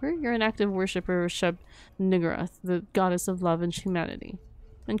and choker, you're an active worshipper of Shub-Niggurath, the goddess of love and humanity.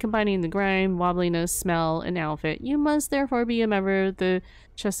 And combining the grime, wobbliness, smell, and outfit, you must therefore be a member of the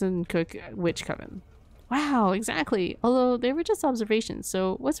Chesuncook Witch Coven. Wow, exactly! Although they were just observations,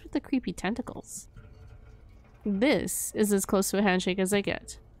 so what's with the creepy tentacles? This is as close to a handshake as I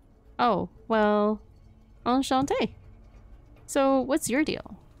get. Oh, well... enchanté! So, what's your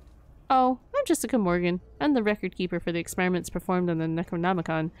deal? Oh, I'm Jessica Morgan. I'm the record keeper for the experiments performed on the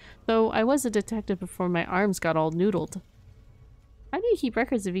Necronomicon, though I was a detective before my arms got all noodled. How do you keep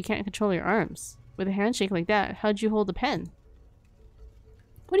records if you can't control your arms? With a handshake like that, how'd you hold a pen?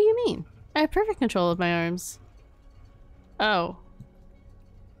 What do you mean? I have perfect control of my arms. Oh.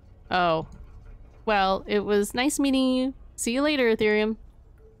 Oh. Well, it was nice meeting you. See you later, Ethereum.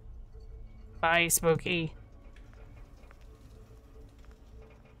 Bye, Spooky.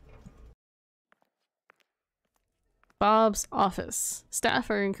 Bob's office. Staff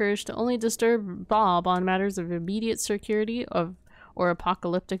are encouraged to only disturb Bob on matters of immediate security or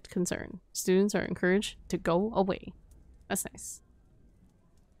apocalyptic concern. Students are encouraged to go away. That's nice.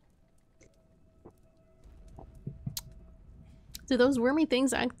 Do those wormy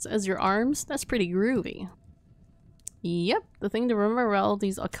things act as your arms? That's pretty groovy. Yep, the thing to remember about all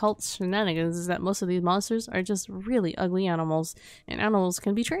these occult shenanigans is that most of these monsters are just really ugly animals, and animals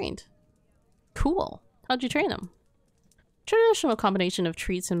can be trained. Cool. How'd you train them? Traditional combination of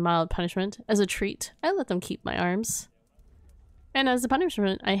treats and mild punishment. As a treat, I let them keep my arms. And as a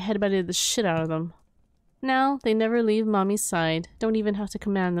punishment, I headbutted the shit out of them. Now, they never leave mommy's side. Don't even have to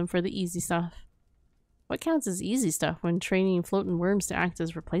command them for the easy stuff. What counts as easy stuff when training floating worms to act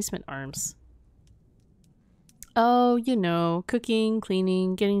as replacement arms? Oh, you know, cooking,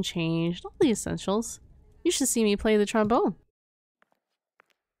 cleaning, getting changed, all the essentials. You should see me play the trombone.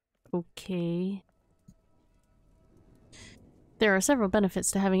 Okay. There are several benefits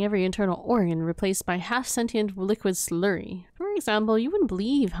to having every internal organ replaced by half-sentient liquid slurry. For example, you wouldn't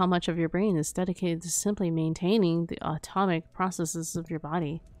believe how much of your brain is dedicated to simply maintaining the atomic processes of your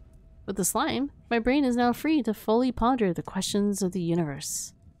body. With the slime, my brain is now free to fully ponder the questions of the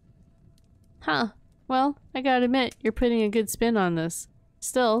universe. Huh. Well, I gotta admit, you're putting a good spin on this.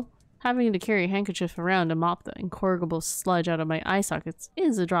 Still, having to carry a handkerchief around to mop the incorrigible sludge out of my eye sockets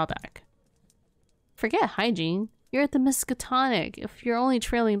is a drawback. Forget hygiene. You're at the Miskatonic. If you're only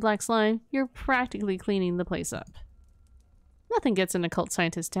trailing black slime, you're practically cleaning the place up. Nothing gets an occult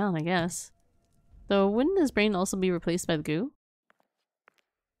scientist down, I guess. Though, wouldn't his brain also be replaced by the goo?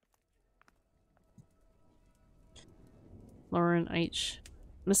 Lauren H.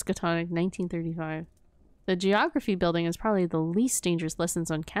 Miskatonic, 1935. The geography building is probably the least dangerous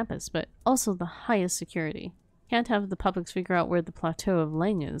lessons on campus, but also the highest security. Can't have the public figure out where the plateau of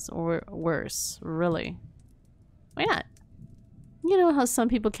Lang is, or worse, really. Why not? You know how some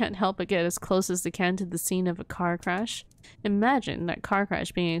people can't help but get as close as they can to the scene of a car crash? Imagine that car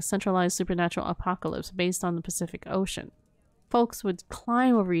crash being a centralized supernatural apocalypse based on the Pacific Ocean. Folks would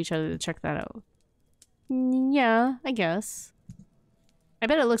climb over each other to check that out. Yeah, I guess. I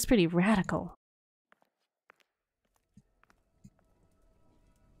bet it looks pretty radical.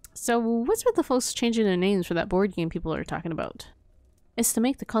 So, what's with the folks changing their names for that board game people are talking about? It's to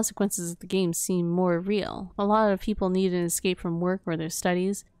make the consequences of the game seem more real. A lot of people need an escape from work or their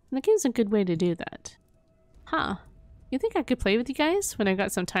studies, and the game's a good way to do that. Huh. You think I could play with you guys when I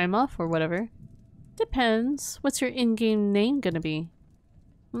got some time off or whatever? Depends. What's your in-game name gonna be?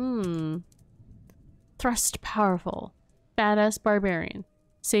 Thrust powerful. Badass barbarian.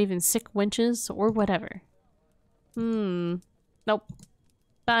 Saving sick wenches or whatever. Nope.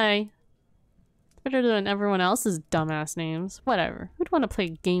 Bye. Better than everyone else's dumbass names. Whatever. Who'd want to play a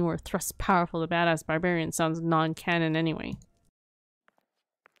game where thrust powerful the badass barbarian sounds non-canon anyway?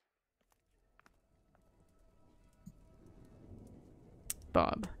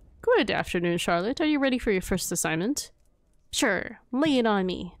 Bob. Good afternoon, Charlotte. Are you ready for your first assignment? Sure. Lay it on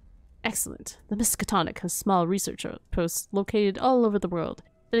me. Excellent. The Miskatonic has small research outposts located all over the world,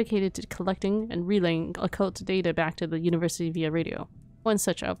 dedicated to collecting and relaying occult data back to the university via radio. One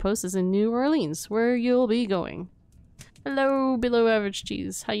such outpost is in New Orleans, where you'll be going. Hello, below average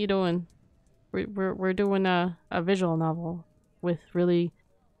cheese. How you doing? We're doing a visual novel with really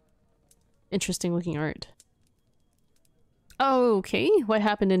interesting looking art. Okay, what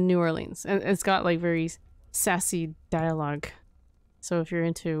happened in New Orleans? And it's got like very sassy dialogue. So if you're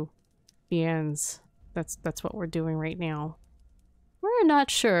into BNs, that's what we're doing right now. We're not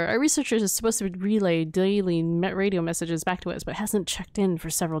sure. Our researcher is supposed to relay daily radio messages back to us, but hasn't checked in for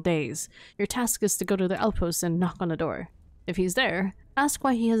several days. Your task is to go to the outpost and knock on the door. If he's there, ask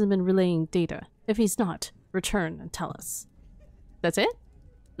why he hasn't been relaying data. If he's not, return and tell us. That's it?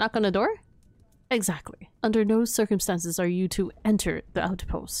 Knock on the door? Exactly. Under no circumstances are you to enter the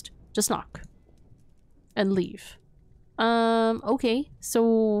outpost. Just knock. And leave. Okay.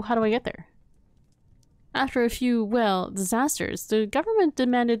 So how do I get there? After a few, well, disasters, the government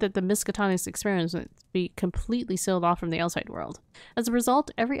demanded that the Miskatonic experiments be completely sealed off from the outside world. As a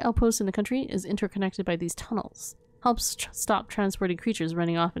result, every outpost in the country is interconnected by these tunnels. Helps stop transporting creatures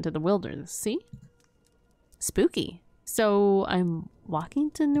running off into the wilderness, see? Spooky. So I'm walking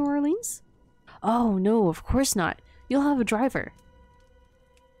to New Orleans? Oh no, of course not. You'll have a driver.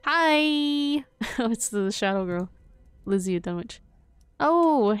 Hi! Oh, it's the shadow girl. Lizzie Dunwich.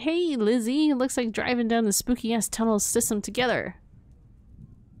 Oh, hey Lizzie. Looks like driving down the spooky-ass tunnel system together.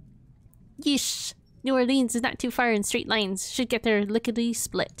 Yeesh. New Orleans is not too far in straight lines. Should get there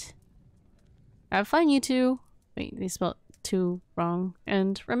lickety-split. Have fun, you two. Wait, they spelled two wrong.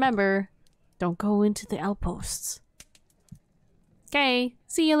 And remember, don't go into the outposts. Okay,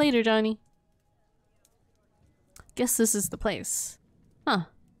 see you later, Johnny. Guess this is the place. Huh,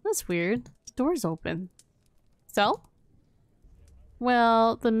 that's weird. The door's open. So?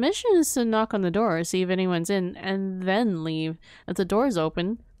 Well, the mission is to knock on the door, see if anyone's in, and then leave. If the door's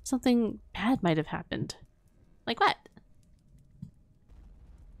open, something bad might have happened. Like what?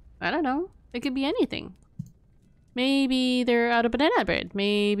 I don't know. It could be anything. Maybe they're out of banana bread.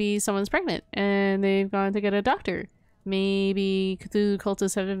 Maybe someone's pregnant and they've gone to get a doctor. Maybe Cthulhu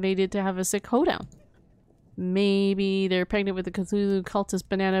cultists have invaded to have a sick hoedown. Maybe they're pregnant with a Cthulhu cultist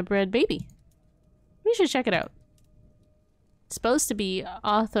banana bread baby. We should check it out. It's supposed to be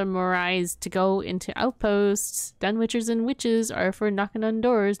authorized to go into outposts. Dunwitchers and witches are for knocking on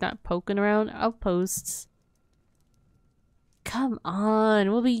doors, not poking around outposts. Come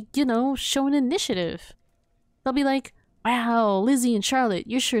on, we'll be, you know, showing initiative. They'll be like, wow, Lizzie and Charlotte,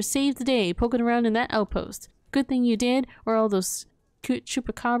 you sure saved the day poking around in that outpost. Good thing you did, or all those cute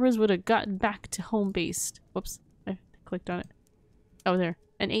chupacabras would have gotten back to home base. Whoops, I clicked on it. Oh, there.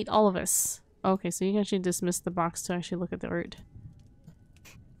 And ate all of us. Okay, so you can actually dismiss the box to actually look at the art.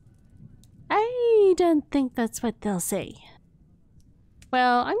 I don't think that's what they'll say.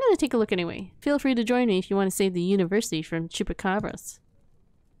 Well, I'm gonna take a look anyway. Feel free to join me if you want to save the university from chupacabras.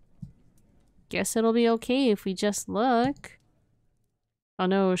 Guess it'll be okay if we just look. Oh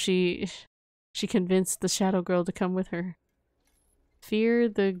no, she convinced the shadow girl to come with her. Fear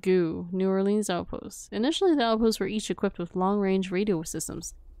the Goo, New Orleans outpost. Initially, the outposts were each equipped with long-range radio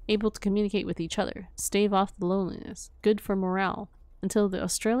systems, able to communicate with each other, stave off the loneliness, good for morale, until the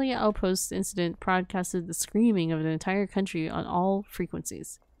Australia outpost incident broadcasted the screaming of an entire country on all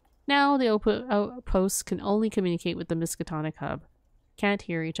frequencies. Now, the outposts can only communicate with the Miskatonic hub. Can't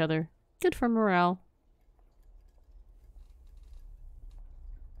hear each other. Good for morale.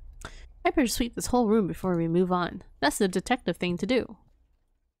 I better sweep this whole room before we move on. That's the detective thing to do.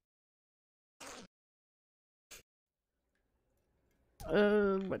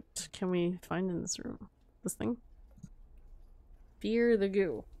 What can we find in this room? This thing? Fear the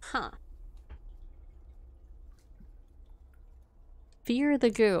Goo. Huh. Fear the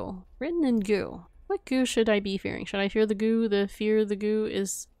Goo. Written in goo. What goo should I be fearing? Should I fear the goo the fear the goo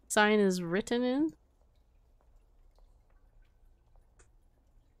is sign is written in?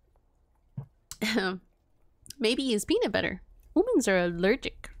 Maybe it's peanut butter. Humans are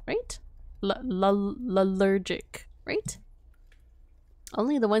allergic, right? Allergic, right?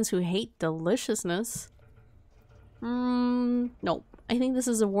 Only the ones who hate deliciousness. Nope. I think this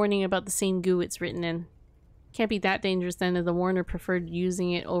is a warning about the same goo it's written in. Can't be that dangerous then if the warner preferred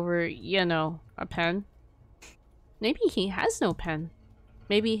using it over, you know, a pen. Maybe he has no pen.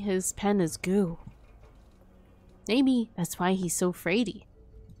 Maybe his pen is goo. Maybe that's why he's so fraidy.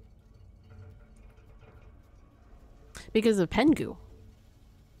 Because of pen goo.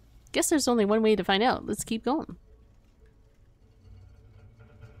 Guess there's only one way to find out. Let's keep going.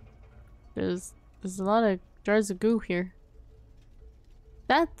 There's a lot of jars of goo here.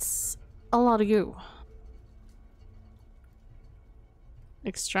 That's a lot of goo.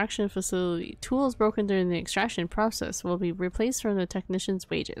 Extraction facility. Tools broken during the extraction process will be replaced from the technician's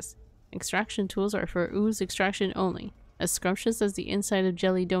wages. Extraction tools are for ooze extraction only. As scrumptious as the inside of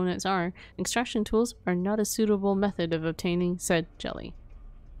jelly donuts are, extraction tools are not a suitable method of obtaining said jelly.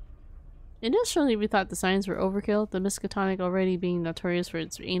 Initially, we thought the signs were overkill, the Miskatonic already being notorious for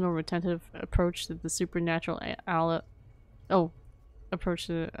its anal retentive approach to the supernatural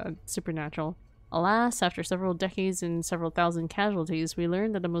supernatural. Alas, after several decades and several thousand casualties, we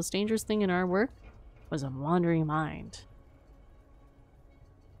learned that the most dangerous thing in our work was a wandering mind.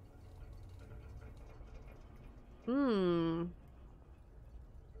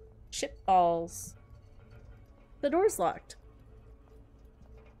 Ship balls. The door's locked.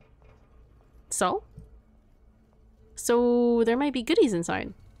 So there might be goodies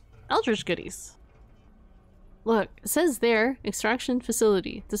inside. Eldritch goodies. Look, it says there, extraction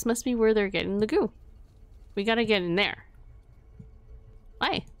facility. This must be where they're getting the goo. We gotta get in there.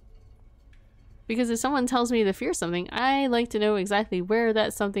 Why? Because if someone tells me to fear something, I like to know exactly where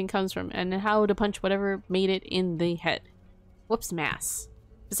that something comes from and how to punch whatever made it in the head. Whoops, mass.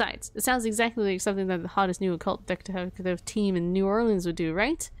 Besides, it sounds exactly like something that the hottest new occult detective team in New Orleans would do,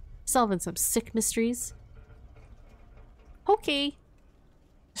 right? Solving some sick mysteries. Okay.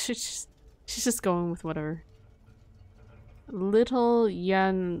 She's just going with whatever. Little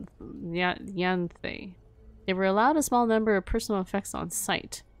Yanthe. They were allowed a small number of personal effects on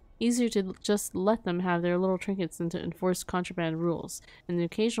site. Easier to just let them have their little trinkets than to enforce contraband rules, and the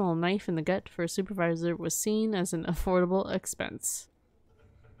occasional knife in the gut for a supervisor was seen as an affordable expense.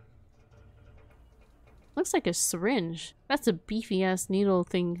 Looks like a syringe. That's a beefy-ass needle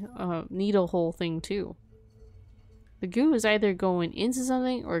hole thing too. The goo is either going into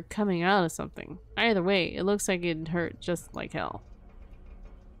something or coming out of something. Either way, it looks like it'd hurt just like hell.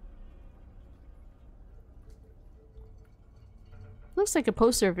 Looks like a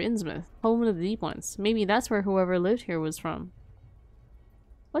poster of Innsmouth, home of the Deep Ones. Maybe that's where whoever lived here was from.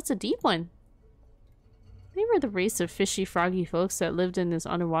 What's a Deep One? They were the race of fishy, froggy folks that lived in this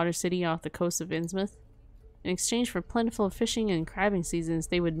underwater city off the coast of Innsmouth. In exchange for plentiful fishing and crabbing seasons,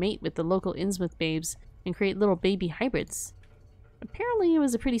 they would mate with the local Innsmouth babes and create little baby hybrids. Apparently it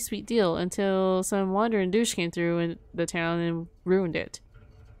was a pretty sweet deal until some wandering douche came through in the town and ruined it.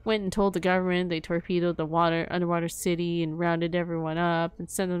 Went and told the government they torpedoed the underwater city and rounded everyone up and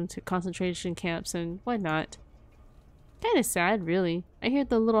sent them to concentration camps and whatnot. Kinda sad, really. I hear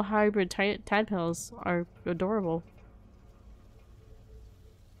the little hybrid tadpoles are adorable.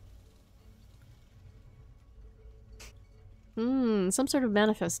 Some sort of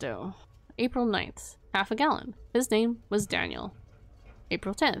manifesto. April 9th, half a gallon. His name was Daniel.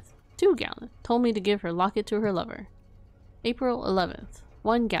 April 10th, 2 gallon. Told me to give her locket to her lover. April 11th,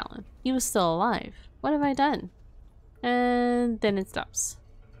 1 gallon. He was still alive. What have I done? And then it stops.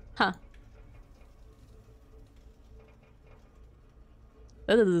 Huh.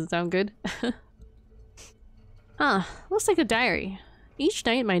 That doesn't sound good. Looks like a diary. Each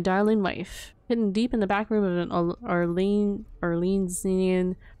night, my darling wife, hidden deep in the back room of an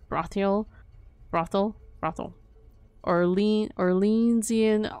Orleansian brothel,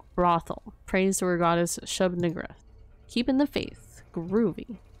 prays to her goddess Shub-Niggurath. Keeping the faith.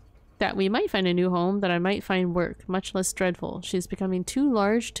 Groovy. That we might find a new home, that I might find work, much less dreadful. She is becoming too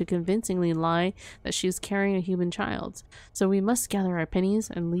large to convincingly lie that she is carrying a human child. So we must gather our pennies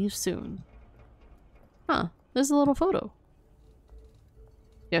and leave soon. Huh. There's a little photo.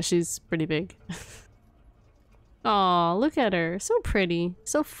 Yeah, she's pretty big. Aw, look at her. So pretty.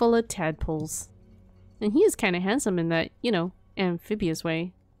 So full of tadpoles. And he is kind of handsome in that, you know, amphibious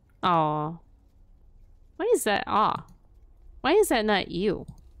way. Aw. Why is that aw? Why is that not you?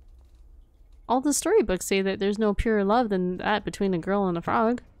 All the storybooks say that there's no purer love than that between a girl and a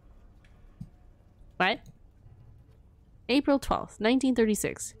frog. What? April 12th,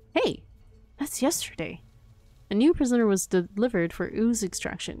 1936. Hey! That's yesterday. A new prisoner was delivered for ooze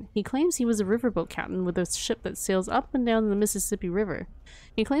extraction. He claims he was a riverboat captain with a ship that sails up and down the Mississippi River.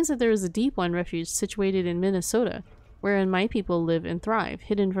 He claims that there is a deep one refuge situated in Minnesota. wherein my people live and thrive,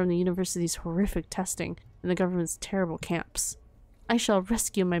 hidden from the university's horrific testing and the government's terrible camps. I shall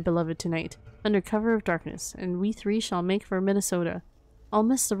rescue my beloved tonight, under cover of darkness, and we three shall make for Minnesota. I'll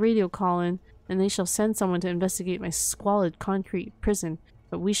miss the radio call-in, and they shall send someone to investigate my squalid concrete prison,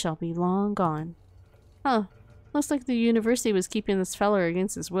 but we shall be long gone. Huh. Looks like the university was keeping this feller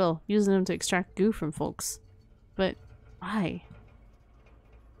against his will, using him to extract goo from folks. But why?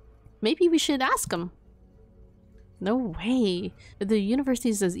 Maybe we should ask him. No way. If the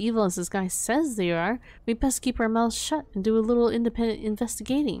university's as evil as this guy says they are, we best keep our mouths shut and do a little independent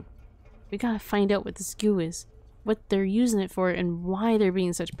investigating. We gotta find out what this goo is, what they're using it for, and why they're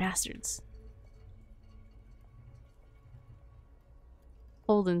being such bastards.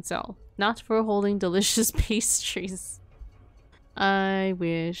 Holding cell. Not for holding delicious pastries. I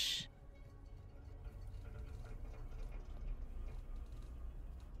wish.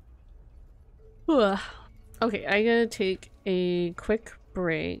 Ugh. Okay, I gotta take a quick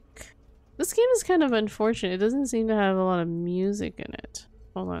break. This game is kind of unfortunate. It doesn't seem to have a lot of music in it.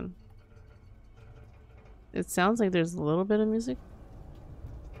 Hold on. It sounds like there's a little bit of music.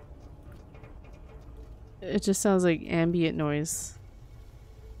 It just sounds like ambient noise.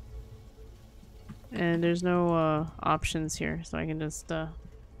 And there's no options here, so I can just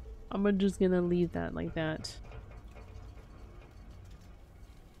I'm just gonna leave that like that.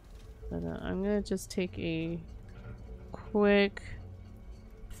 But I'm gonna just take a quick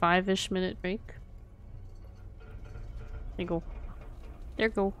 5-ish minute break. There you go. There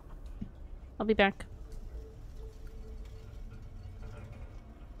you go. I'll be back.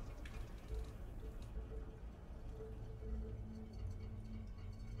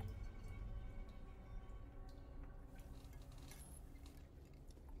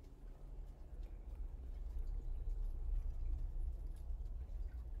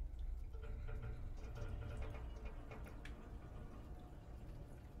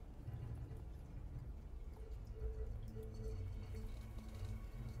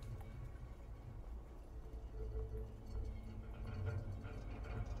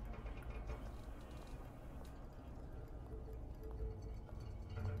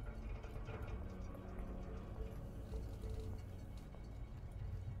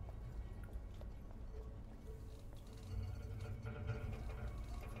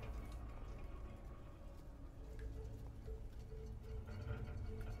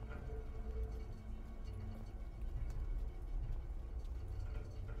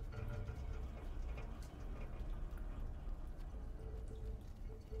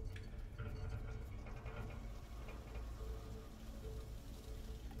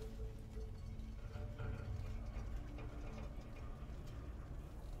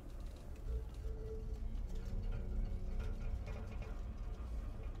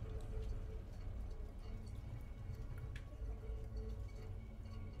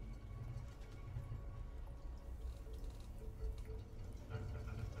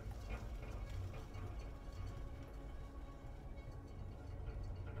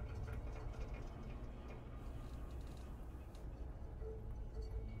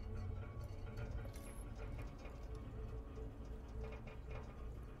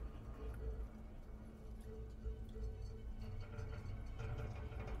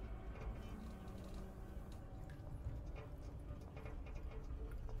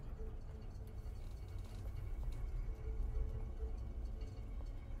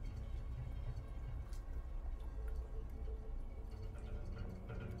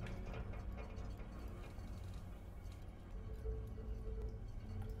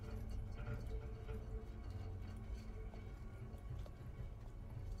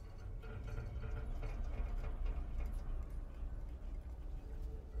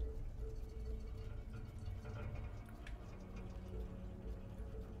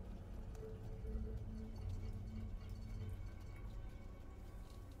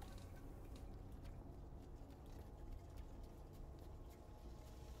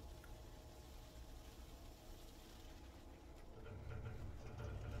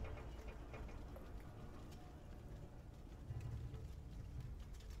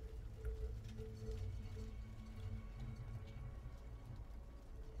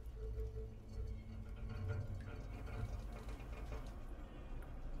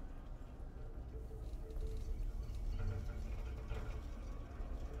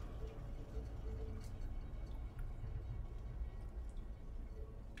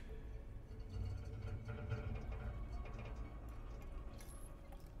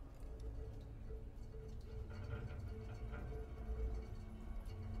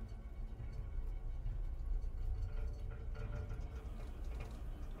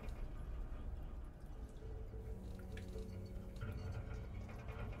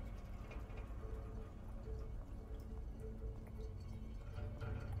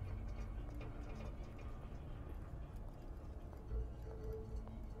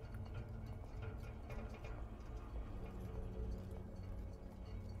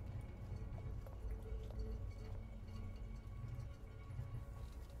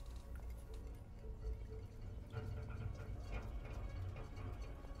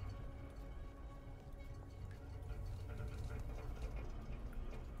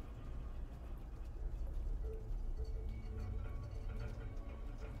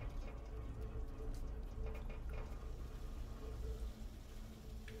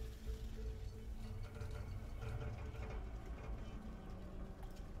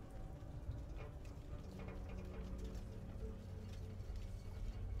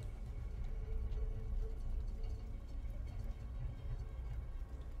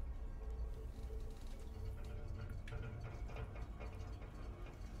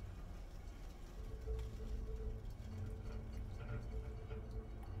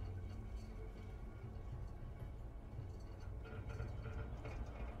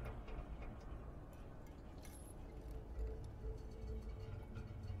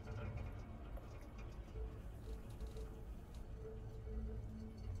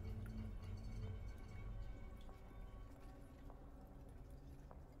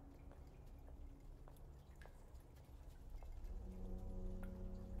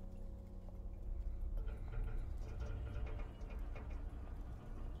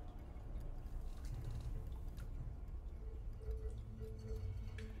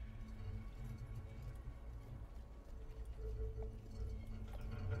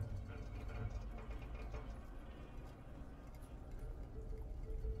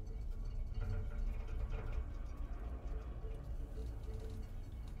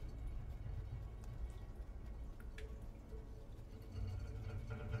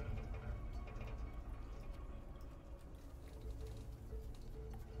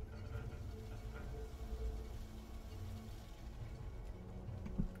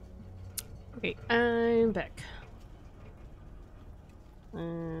 Okay, I'm back.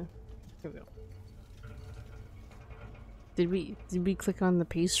 Here we go. Did we click on the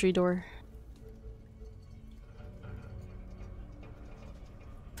pastry door?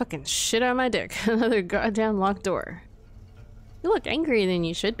 Fucking shit on my dick. Another goddamn locked door. You look angrier than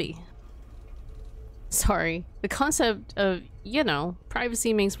you should be. Sorry. The concept of, you know,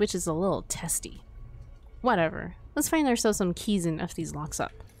 privacy makes witches a little testy. Whatever. Let's find ourselves some keys and F these locks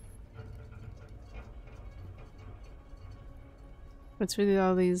up. What's with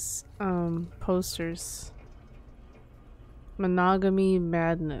all these, posters? Monogamy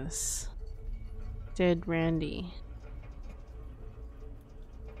Madness. Dead Randy.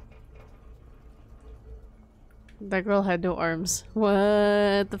 That girl had no arms.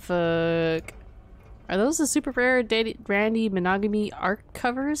 What the fuck? Are those the super rare Dead Randy Monogamy art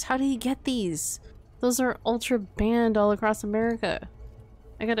covers? How did he get these? Those are ultra banned all across America.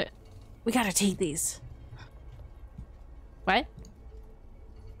 We gotta take these. What?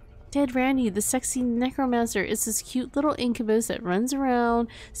 Dead Randy, the sexy necromancer, is this cute little incubus that runs around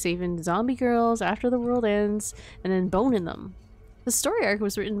saving zombie girls after the world ends and then boning them. The story arc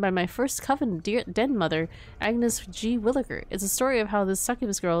was written by my first coven dead mother, Agnes G. Williker. It's a story of how this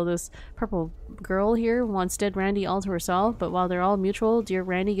succubus girl, this purple girl here, wants dead Randy all to herself, but while they're all mutual, dear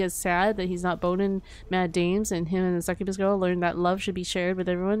Randy gets sad that he's not boning mad dames, and him and the succubus girl learn that love should be shared with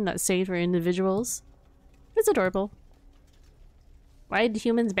everyone, not saved for individuals. It's adorable. Why did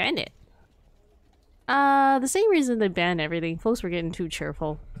humans ban it? The same reason they banned everything. Folks were getting too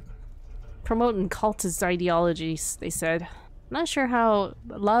cheerful. Promoting cultist ideologies, they said. Not sure how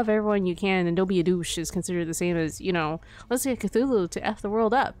love everyone you can and don't be a douche is considered the same as, you know, let's get Cthulhu to F the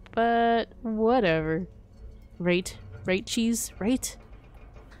world up, but whatever. Right? Right, cheese? Right?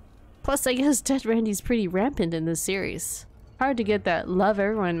 Plus, I guess Dead Randy's pretty rampant in this series. Hard to get that love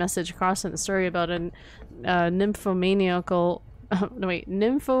everyone message across in a story about a nymphomaniacal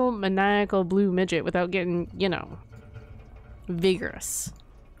blue midget without getting, you know, vigorous.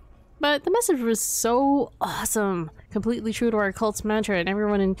 But the message was so awesome, completely true to our cult's mantra, and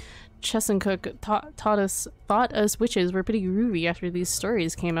everyone in Chesuncook thought us witches were pretty groovy after these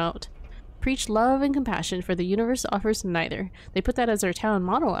stories came out. Preach love and compassion, for the universe offers neither. They put that as our town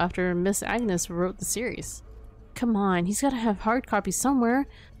motto after Miss Agnes wrote the series. Come on, he's gotta have hard copies somewhere.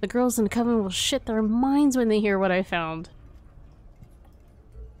 The girls in the coven will shit their minds when they hear what I found.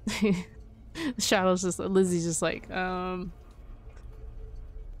 Shadow's just, Lizzie's just like,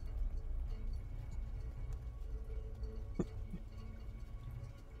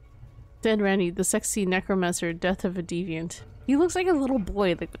 Dead Randy, the sexy necromancer, death of a deviant. He looks like a little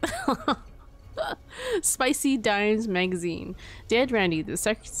boy. Like Spicy Dimes magazine. Dead Randy, the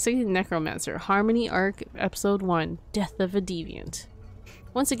sexy necromancer, Harmony Arc, episode 1, death of a deviant.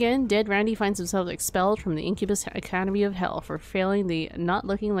 Once again, Dead Randy finds himself expelled from the Incubus Academy of Hell for failing the not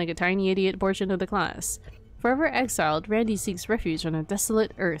looking like a tiny idiot portion of the class. Forever exiled, Randy seeks refuge on a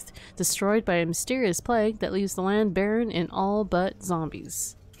desolate earth, destroyed by a mysterious plague that leaves the land barren and all but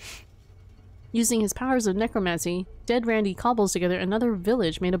zombies. Using his powers of necromancy, Dead Randy cobbles together another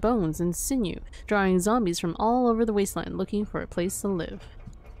village made of bones and sinew, drawing zombies from all over the wasteland looking for a place to live.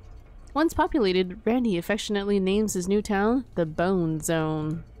 Once populated, Randy affectionately names his new town the Bone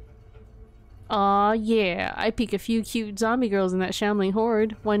Zone. Aw yeah, I peek a few cute zombie girls in that shambling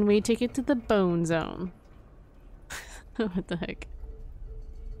horde, one-way ticket to the Bone Zone. What the heck?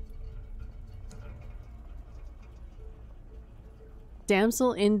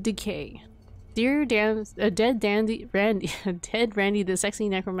 Damsel in Decay. Dear Dead Randy the Sexy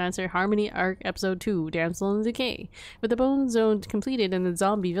Necromancer, Harmony Arc Episode 2, Damsel in Decay. With the Bone Zone completed and the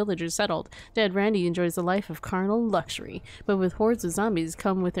zombie villagers settled, Dead Randy enjoys a life of carnal luxury, but with hordes of zombies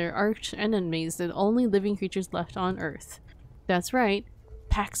come with their arch enemies, the only living creatures left on Earth. That's right,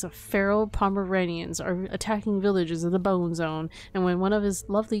 packs of feral Pomeranians are attacking villages of the Bone Zone, and when one of his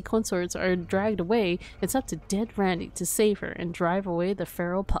lovely consorts are dragged away, it's up to Dead Randy to save her and drive away the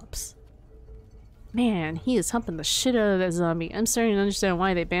feral pups. Man, he is humping the shit out of that zombie. I'm starting to understand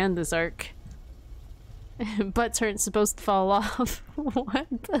why they banned this arc. Butts aren't supposed to fall off. What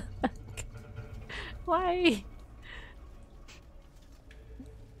the heck? Why?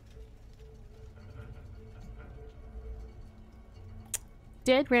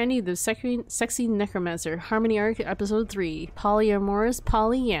 Dead Randy the Sexy Necromancer, Harmony Arc Episode 3, Polyamorous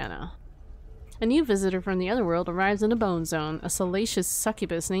Pollyanna. A new visitor from the other world arrives in the Bone Zone, a salacious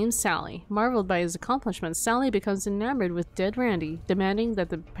succubus named Sally. Marveled by his accomplishments, Sally becomes enamored with Dead Randy, demanding that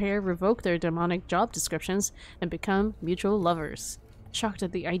the pair revoke their demonic job descriptions and become mutual lovers. Shocked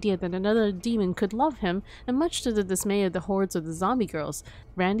at the idea that another demon could love him, and much to the dismay of the hordes of the zombie girls,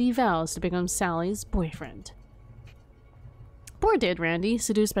 Randy vows to become Sally's boyfriend. Poor dead Randy,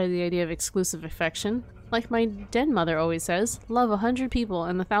 seduced by the idea of exclusive affection. Like my dead mother always says, love 100 people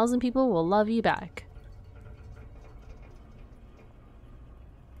and 1,000 people will love you back.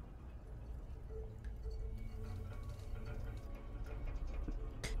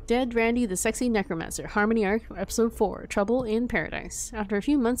 Dead Randy the Sexy Necromancer, Harmony Arc, Episode 4, Trouble in Paradise. After a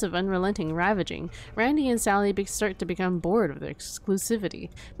few months of unrelenting ravaging, Randy and Sally start to become bored of their exclusivity.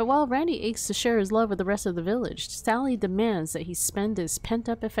 But while Randy aches to share his love with the rest of the village, Sally demands that he spend his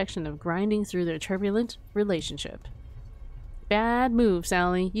pent-up affection of grinding through their turbulent relationship. Bad move,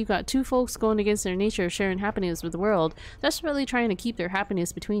 Sally. You got two folks going against their nature of sharing happiness with the world, desperately trying to keep their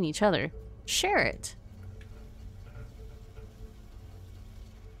happiness between each other. Share it.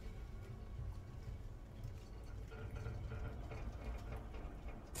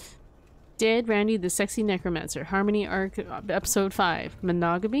 Dead Randy the Sexy Necromancer, Harmony Arc, Episode 5,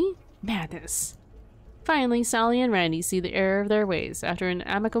 Monogamy? Madness. Finally, Sally and Randy see the error of their ways. After an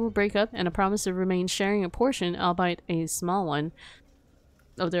amicable breakup and a promise to remain sharing a portion, albeit a small one,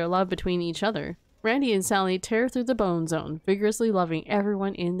 of their love between each other, Randy and Sally tear through the bone zone, vigorously loving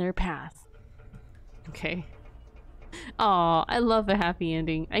everyone in their path. Okay. Aw, I love a happy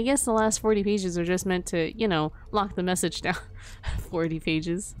ending. I guess the last 40 pages are just meant to, you know, lock the message down. 40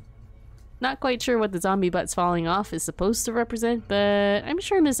 pages. Not quite sure what the zombie butts falling off is supposed to represent, but I'm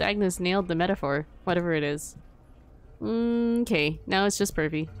sure Miss Agnes nailed the metaphor, whatever it is. Okay, now it's just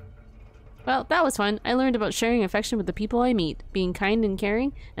pervy. Well, that was fun. I learned about sharing affection with the people I meet, being kind and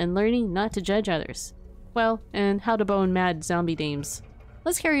caring, and learning not to judge others. Well, and how to bone mad zombie dames.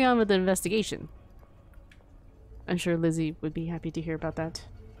 Let's carry on with the investigation. I'm sure Lizzie would be happy to hear about that.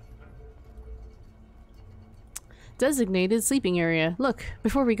 Designated sleeping area. Look,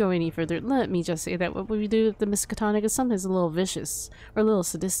 before we go any further, let me just say that what we do at the Miskatonic is sometimes a little vicious, or a little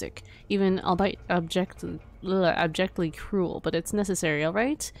sadistic, even albeit abjectly cruel, but it's necessary,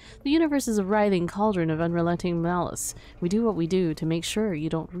 alright? The universe is a writhing cauldron of unrelenting malice. We do what we do to make sure you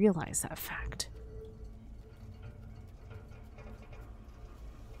don't realize that fact.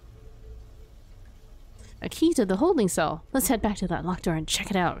 A key to the holding cell. Let's head back to that locked door and check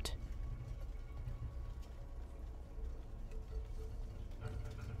it out.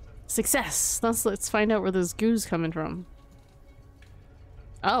 Success! Let's find out where this goo's coming from.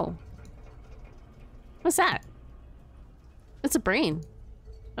 Oh. What's that? It's a brain.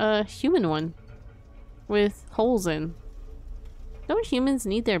 A human one. With holes in. Don't humans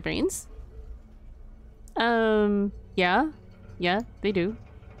need their brains? Yeah. Yeah, they do.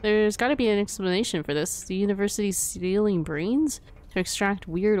 There's gotta be an explanation for this. The university's stealing brains? To extract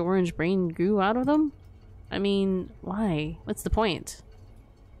weird orange brain goo out of them? I mean, why? What's the point?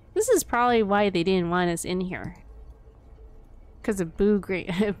 This is probably why they didn't want us in here. Because of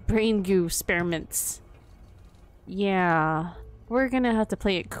brain goo experiments. Yeah. We're gonna have to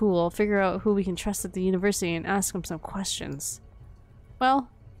play it cool, figure out who we can trust at the university, and ask them some questions. Well,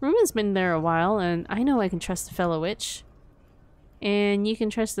 Ruben's been there a while, and I know I can trust the fellow witch. And you can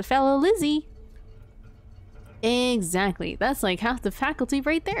trust the fellow Lizzie. Exactly. That's like half the faculty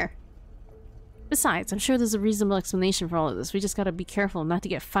right there. Besides, I'm sure there's a reasonable explanation for all of this. We just gotta be careful not to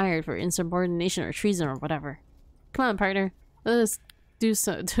get fired for insubordination or treason or whatever. Come on, partner. Let us do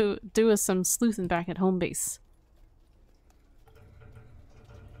us some sleuthing back at home base.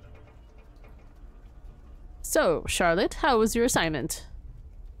 So, Charlotte, how was your assignment?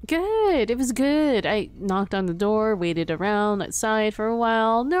 Good, it was good. I knocked on the door, waited around outside for a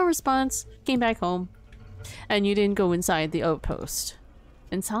while, no response, came back home. And you didn't go inside the outpost.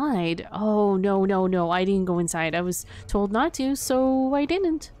 Inside? Oh, no, I didn't go inside. I was told not to, so I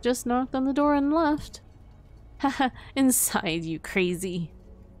didn't. Just knocked on the door and left. Haha, inside, you crazy.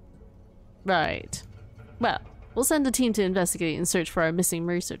 Right. Well, we'll send a team to investigate and search for our missing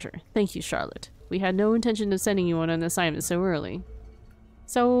researcher. Thank you, Charlotte. We had no intention of sending you on an assignment so early.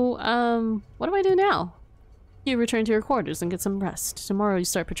 So, what do I do now? You return to your quarters and get some rest. Tomorrow you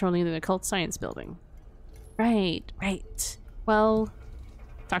start patrolling the occult science building. Right. Well,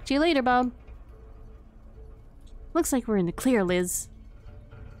 talk to you later, Bob. Looks like we're in the clear, Liz.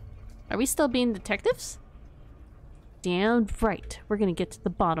 Are we still being detectives? Damn right. We're gonna get to the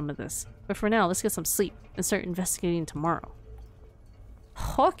bottom of this. But for now, let's get some sleep and start investigating tomorrow.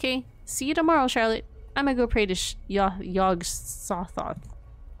 Okay. See you tomorrow, Charlotte. I'm gonna go pray to Yog Sothoth.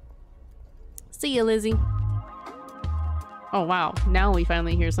 See you, Lizzie. Oh wow, now we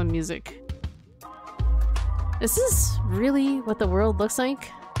finally hear some music. Is this really what the world looks like?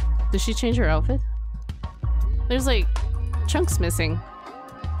 Did she change her outfit? There's like chunks missing.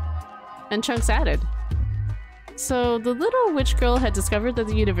 And chunks added. So the little witch girl had discovered that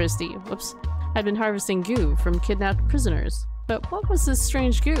the university, whoops, had been harvesting goo from kidnapped prisoners. But what was this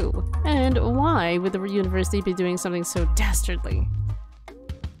strange goo? And why would the university be doing something so dastardly?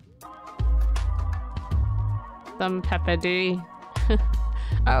 Some peppedy.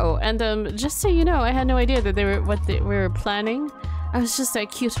 Oh, and just so you know, I had no idea that they were planning. I was just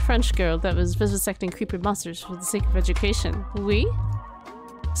that cute French girl that was vivisecting creepy monsters for the sake of education. Oui?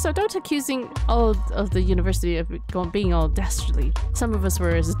 So don't accusing all of the university of being all dastardly. Some of us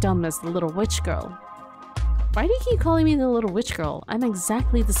were as dumb as the little witch girl. Why do you keep calling me the little witch girl? I'm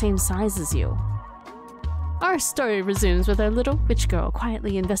exactly the same size as you. Our story resumes with our little witch girl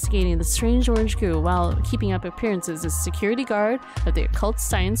quietly investigating the strange orange goo while keeping up appearances as security guard of the occult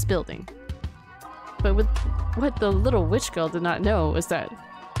science building. But what the little witch girl did not know was that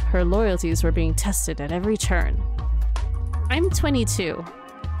her loyalties were being tested at every turn. I'm 22.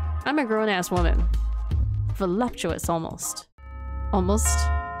 I'm a grown-ass woman. Voluptuous almost. Almost.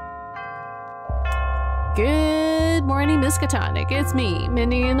 Good morning, Miskatonic. It's me,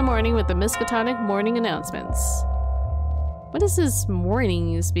 Mindy in the morning with the Miskatonic morning announcements. What is this morning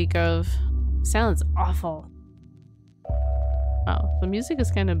you speak of? Sounds awful. Oh, the music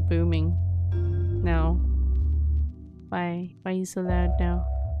is kind of booming now. Why are you so loud now?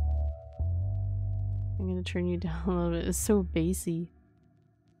 I'm gonna turn you down a little bit. It's so bassy.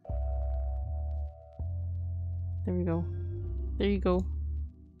 There we go. There you go.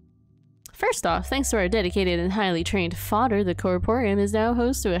 First off, thanks to our dedicated and highly trained fodder, the Corporium is now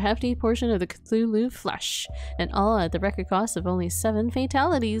host to a hefty portion of the Cthulhu flesh, and all at the record cost of only 7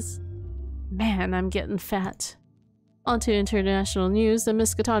 fatalities. Man, I'm getting fat. On to international news, the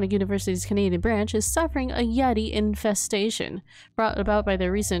Miskatonic University's Canadian branch is suffering a Yeti infestation, brought about by the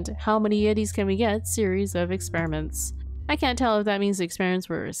recent How Many Yetis Can We Get series of experiments. I can't tell if that means the experiments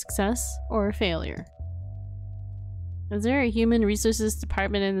were a success or a failure. Is there a human resources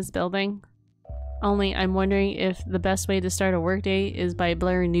department in this building? Only I'm wondering if the best way to start a workday is by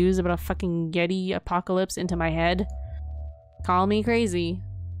blaring news about a fucking Yeti apocalypse into my head. Call me crazy.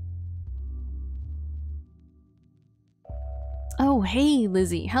 Oh, hey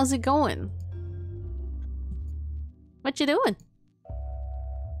Lizzie, how's it going? What you doing?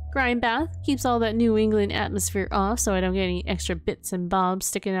 Grime bath keeps all that New England atmosphere off so I don't get any extra bits and bobs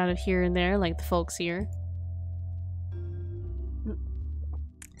sticking out of here and there like the folks here.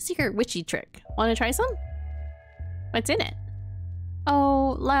 Secret witchy trick. Want to try some? What's in it?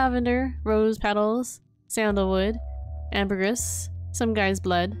 Oh, lavender, rose petals, sandalwood, ambergris, some guy's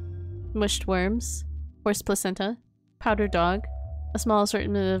blood, mushed worms, horse placenta, powdered dog, a small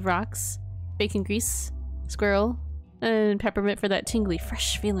assortment of rocks, bacon grease, squirrel, and peppermint for that tingly,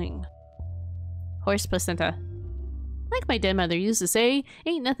 fresh feeling. Horse placenta. Like my dead mother used to say,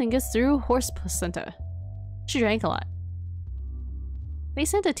 ain't nothing gets through horse placenta. She drank a lot. They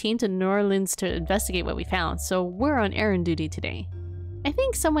sent a team to New Orleans to investigate what we found, so we're on errand duty today. I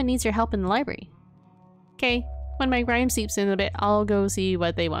think someone needs your help in the library. Okay, when my grime seeps in a bit, I'll go see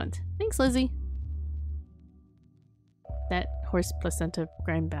what they want. Thanks, Lizzie. That horse placenta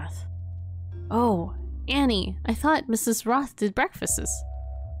grime bath. Oh, Annie, I thought Mrs. Roth did breakfasts.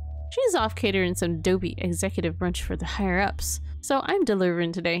 She's off catering some dopey executive brunch for the higher-ups, so I'm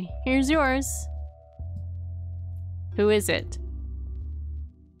delivering today. Here's yours. Who is it?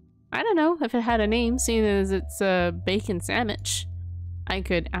 I don't know if it had a name, seeing as it's a bacon sandwich. I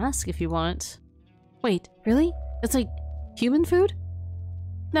could ask if you want. Wait, really? It's like human food?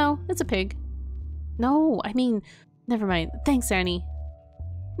 No, it's a pig. No, I mean, never mind. Thanks, Annie.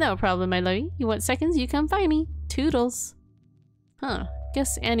 No problem, my lovey. You want seconds? You come find me. Toodles. Huh.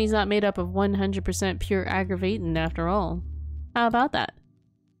 Guess Annie's not made up of 100% pure aggravating after all. How about that?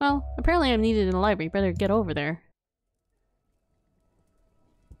 Well, apparently I'm needed in the library. Better get over there.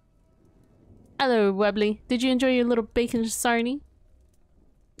 Hello, Webley. Did you enjoy your little bacon sarnie?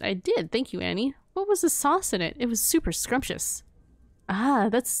 I did, thank you, Annie. What was the sauce in it? It was super scrumptious. Ah,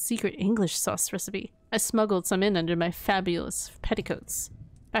 that's a secret English sauce recipe. I smuggled some in under my fabulous petticoats.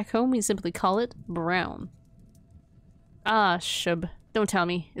 Back home, we simply call it brown. Ah, shub. Don't tell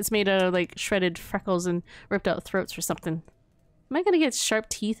me. It's made out of, like, shredded freckles and ripped out throats or something. Am I gonna get sharp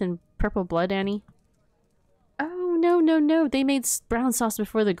teeth and purple blood, Annie? Oh, no. They made brown sauce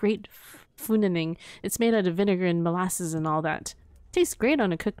before the Great Funaning. It's made out of vinegar and molasses and all that. Tastes great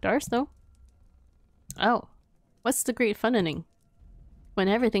on a cooked arse, though. Oh, what's the Great Funaning? When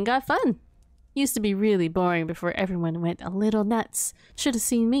everything got fun. Used to be really boring before everyone went a little nuts. Should have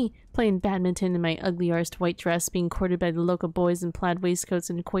seen me playing badminton in my ugly-arsed white dress, being courted by the local boys in plaid waistcoats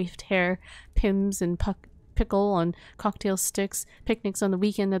and coiffed hair, pims pickle on cocktail sticks, picnics on the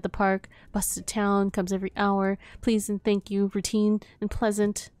weekend at the park, bus to town, comes every hour, please and thank you, routine and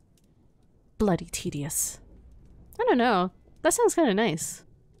pleasant. Bloody tedious. I don't know. That sounds kind of nice.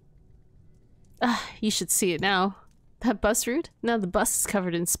 You should see it now. That bus route? Now the bus is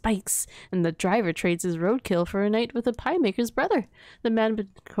covered in spikes, and the driver trades his roadkill for a night with a pie maker's brother. The management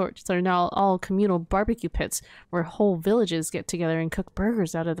courts are now all communal barbecue pits, where whole villages get together and cook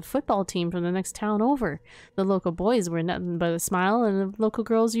burgers out of the football team from the next town over. The local boys wear nothing but a smile, and the local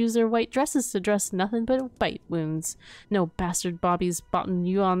girls use their white dresses to dress nothing but bite wounds. No bastard Bobby's botting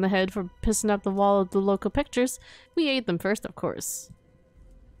you on the head for pissing up the wall of the local pictures. We ate them first, of course.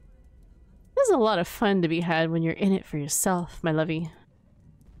 There's a lot of fun to be had when you're in it for yourself, my lovey.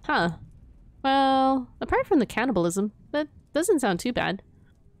 Huh. Well, apart from the cannibalism, that doesn't sound too bad.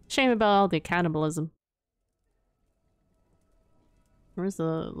 Shame about all the cannibalism. Where's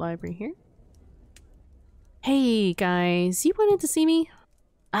the library here? Hey, guys, you wanted to see me?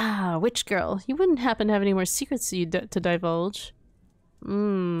 Ah, witch girl, you wouldn't happen to have any more secrets to divulge?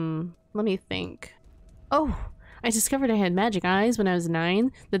 Let me think. Oh! I discovered I had magic eyes when I was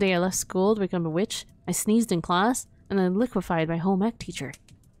 9, the day I left school to become a witch. I sneezed in class, and I liquefied my home ec teacher.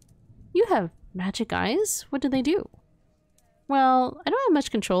 You have magic eyes? What do they do? Well, I don't have much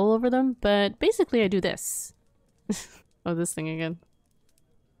control over them, but basically I do this. Oh, this thing again.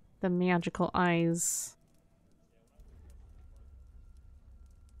 The magical eyes.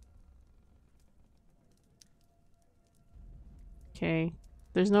 Okay.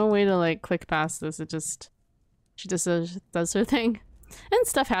 There's no way to, like, click past this. It just... She just does her thing. And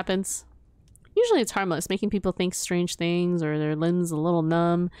stuff happens. Usually it's harmless, making people think strange things, or their limbs a little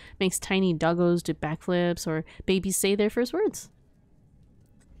numb, makes tiny doggos do backflips, or babies say their first words.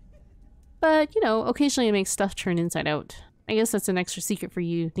 But, you know, occasionally it makes stuff turn inside out. I guess that's an extra secret for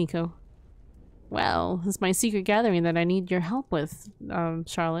you, Nico. Well, it's my secret gathering that I need your help with,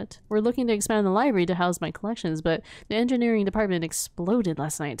 Charlotte. We're looking to expand the library to house my collections, but the engineering department exploded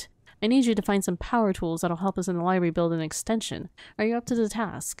last night. I need you to find some power tools that'll help us in the library build an extension. Are you up to the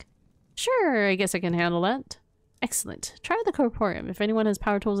task? Sure, I guess I can handle that. Excellent. Try the corporeum. If anyone has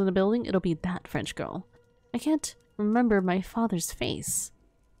power tools in the building, it'll be that French girl. I can't remember my father's face.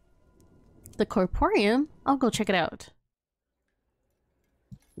 The corporeum? I'll go check it out.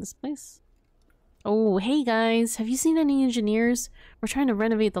 This place? Oh, hey guys. Have you seen any engineers? We're trying to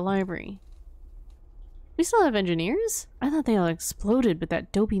renovate the library. We still have engineers? I thought they all exploded with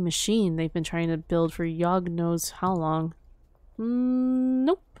that dopey machine they've been trying to build for Yog knows how long.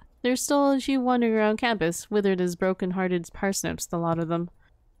 Nope. There's still a few wandering around campus, withered as broken-hearted parsnips, the lot of them.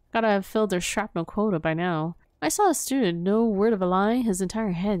 Gotta have filled their shrapnel quota by now. I saw a student, no word of a lie, his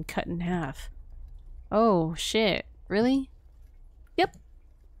entire head cut in half. Oh, shit. Really? Yep.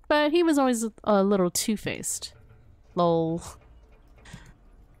 But he was always a little two-faced. Lol.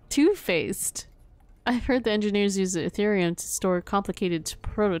 Two-faced? I've heard the engineers use Ethereum to store complicated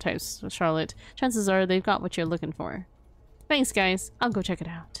prototypes, Charlotte. Chances are they've got what you're looking for. Thanks, guys. I'll go check it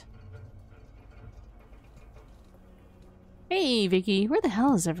out. Hey, Vicky. Where the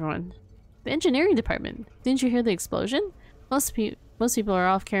hell is everyone? The engineering department. Didn't you hear the explosion? Most people are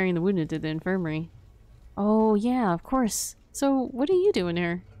off carrying the wounded to the infirmary. Oh, yeah, of course. So, what are you doing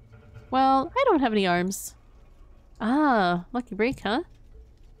here? Well, I don't have any arms. Ah, lucky break, huh?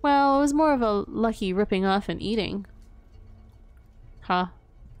 Well, it was more of a lucky ripping off and eating. Huh.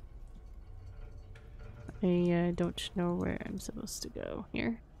 I don't know where I'm supposed to go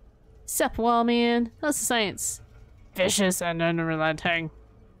here. Sup, wall man. How's the science? Vicious and unrelenting.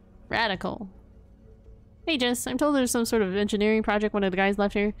 Radical. Hey Jess, I'm told there's some sort of engineering project one of the guys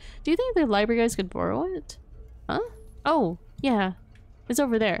left here. Do you think the library guys could borrow it? Huh? Oh, yeah. It's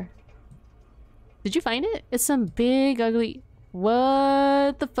over there. Did you find it? It's some big, ugly...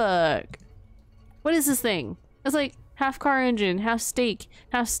 What the fuck? What is this thing? It's like half car engine, half steak,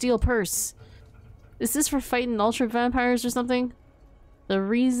 half steel purse. Is this for fighting ultra vampires or something? The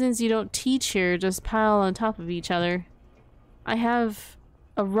reasons you don't teach here just pile on top of each other. I have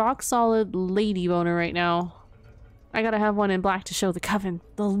a rock solid lady boner right now. I gotta have one in black to show the coven.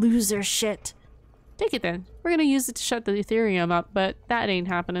 The loser shit. Take it then. We're gonna use it to shut the Ethereum up, but that ain't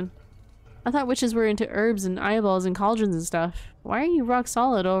happening. I thought witches were into herbs and eyeballs and cauldrons and stuff. Why are you rock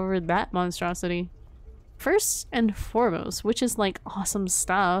solid over that monstrosity? First and foremost, witches like awesome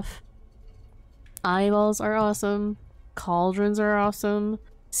stuff. Eyeballs are awesome. Cauldrons are awesome.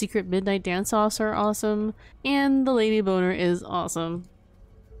 Secret midnight dance-offs are awesome. And the lady boner is awesome.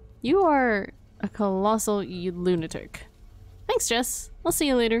 You are a colossal lunatic. Thanks, Jess. I'll see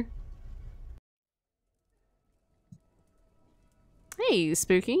you later. Hey,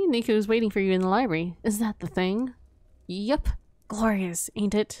 Spooky. Nico's waiting for you in the library. Is that the thing? Yup. Glorious,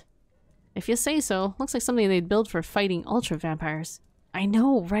 ain't it? If you say so. Looks like something they'd build for fighting ultra vampires. I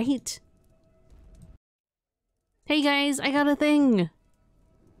know, right? Hey guys, I got a thing!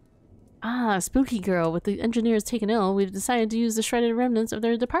 Ah, Spooky Girl. With the engineers taken ill, we've decided to use the shredded remnants of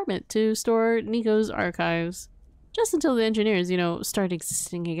their department to store Nico's archives. Just until the engineers, you know, start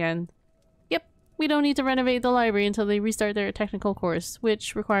existing again. Yep, we don't need to renovate the library until they restart their technical course,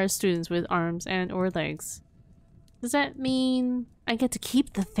 which requires students with arms and or legs. Does that mean I get to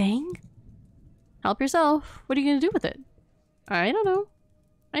keep the thing? Help yourself. What are you gonna do with it? I don't know.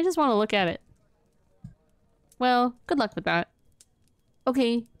 I just want to look at it. Well, good luck with that.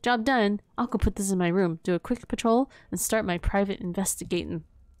 Okay, job done. I'll go put this in my room, do a quick patrol, and start my private investigating.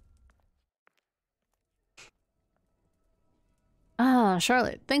 Ah,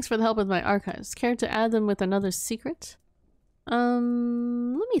 Charlotte, thanks for the help with my archives. Care to add them with another secret? Let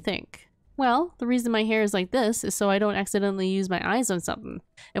me think. Well, the reason my hair is like this is so I don't accidentally use my eyes on something.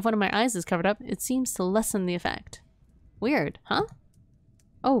 If one of my eyes is covered up, it seems to lessen the effect. Weird, huh?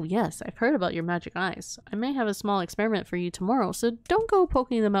 Oh yes, I've heard about your magic eyes. I may have a small experiment for you tomorrow, so don't go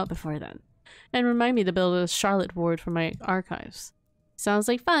poking them out before then. And remind me to build a Charlotte ward for my archives. Sounds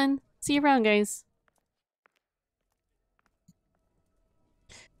like fun. See you around, guys.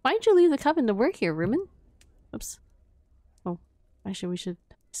 Why'd you leave the coven to work here, Rumen? Oops. Oh, actually we should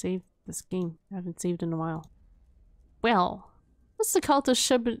save this game. I haven't saved in a while. Well, what's the cult of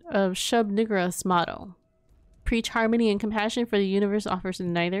Shub-Niggurath's motto? Preach harmony and compassion, for the universe offers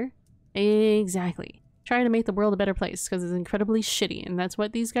neither? Exactly. Trying to make the world a better place, because it's incredibly shitty, and that's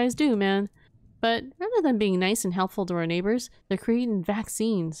what these guys do, man. But rather than being nice and helpful to our neighbors, they're creating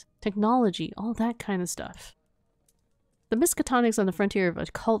vaccines, technology, all that kind of stuff. The Miskatonic's on the frontier of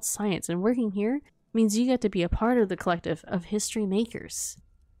occult science, and working here means you get to be a part of the collective of history makers.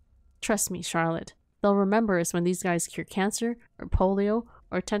 Trust me, Charlotte. They'll remember us when these guys cure cancer, or polio,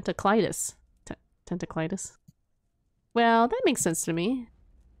 or tentaclitis. Tentaclitis? Well, that makes sense to me.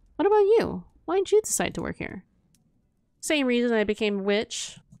 What about you? Why'd you decide to work here? Same reason I became a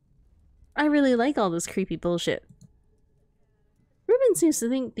witch. I really like all this creepy bullshit. Ruben seems to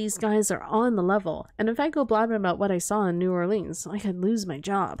think these guys are on the level, and if I go blabbing about what I saw in New Orleans, I could lose my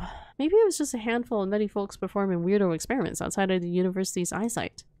job. Maybe it was just a handful of nutty folks performing weirdo experiments outside of the university's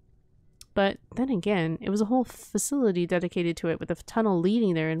eyesight. But then again, it was a whole facility dedicated to it with a tunnel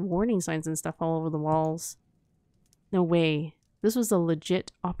leading there and warning signs and stuff all over the walls. No way. This was a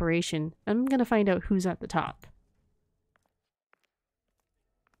legit operation. I'm gonna find out who's at the top.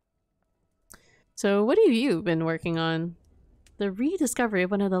 So what have you been working on? The rediscovery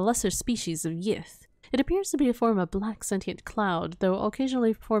of one of the lesser species of Yith. It appears to be a form of black sentient cloud, though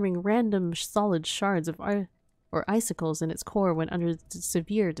occasionally forming random solid shards of or icicles in its core when under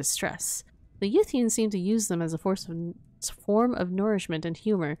severe distress. The Yithians seem to use them as a form of nourishment and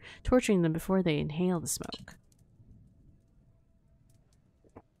humor, torturing them before they inhale the smoke.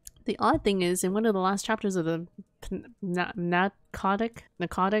 The odd thing is, in one of the last chapters of the narcotic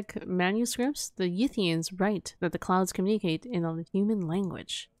manuscripts, the Yithians write that the clouds communicate in a human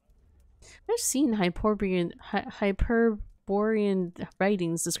language. I've seen Hyperborean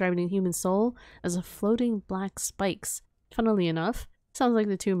writings describing the human soul as a floating black spikes. Funnily enough, sounds like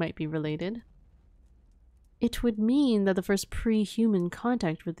the two might be related. It would mean that the first pre-human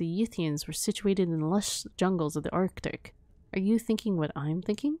contact with the Yithians were situated in the lush jungles of the Arctic. Are you thinking what I'm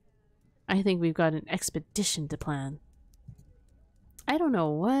thinking? I think we've got an expedition to plan. I don't know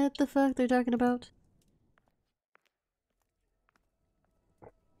what the fuck they're talking about.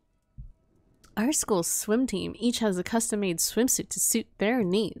 Our school's swim team each has a custom-made swimsuit to suit their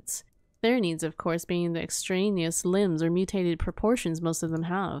needs. Their needs, of course, being the extraneous limbs or mutated proportions most of them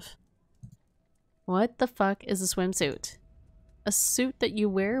have. What the fuck is a swimsuit? A suit that you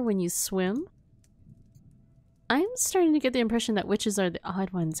wear when you swim? I'm starting to get the impression that witches are the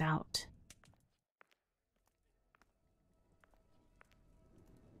odd ones out.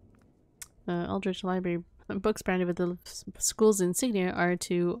 Eldritch Library books branded with the school's insignia are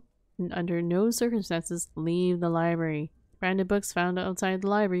to, under no circumstances, leave the library. Branded books found outside the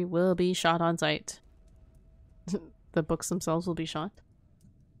library will be shot on sight. The books themselves will be shot.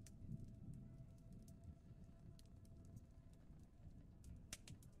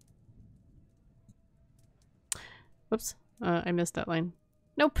 Whoops, I missed that line.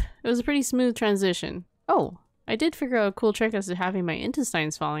 Nope, it was a pretty smooth transition. Oh, I did figure out a cool trick as to having my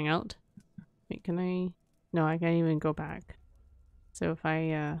intestines falling out. Wait, can I? No, I can't even go back. So if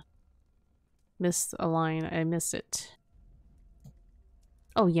I missed a line, I missed it.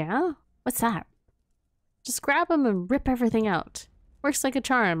 Oh yeah? What's that? Just grab them and rip everything out. Works like a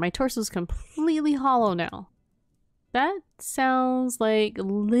charm. My torso's completely hollow now. That sounds like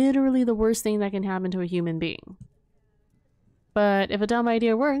literally the worst thing that can happen to a human being. But if a dumb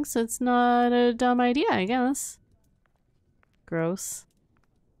idea works, it's not a dumb idea, I guess. Gross.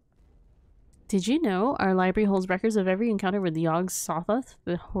 Did you know our library holds records of every encounter with Yog Sothoth,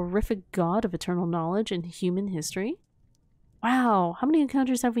 the horrific god of eternal knowledge in human history? Wow, how many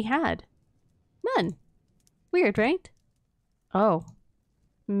encounters have we had? None. Weird, right? Oh.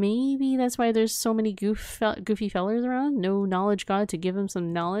 Maybe that's why there's so many goofy fellers around? No knowledge god to give him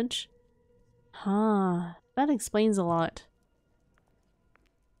some knowledge? Huh. That explains a lot.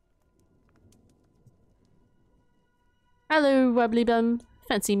 Hello, Wobbly Bum.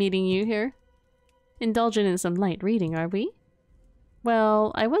 Fancy meeting you here. Indulgent in some light reading, are we?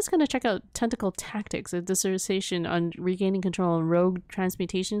 Well, I was gonna check out Tentacle Tactics, a dissertation on regaining control in rogue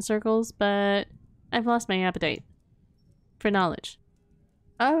transmutation circles, but I've lost my appetite. For knowledge.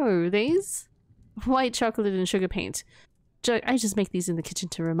 Oh, these? White chocolate and sugar paint. I just make these in the kitchen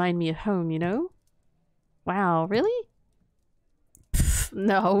to remind me of home, you know? Wow, really? Pfft,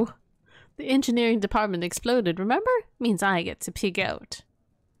 no. The engineering department exploded, remember? Means I get to pig out.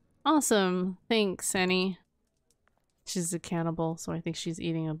 Awesome. Thanks, Annie. She's a cannibal, so I think she's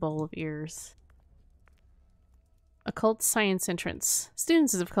eating a bowl of ears. Occult Science Entrance.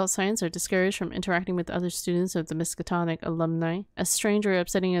 Students of occult science are discouraged from interacting with other students of the Miskatonic alumni. As strange or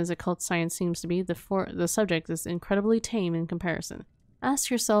upsetting as occult science seems to be, the subject is incredibly tame in comparison.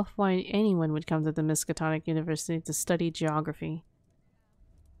 Ask yourself why anyone would come to the Miskatonic University to study geography.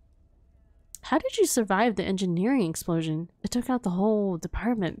 How did you survive the engineering explosion? It took out the whole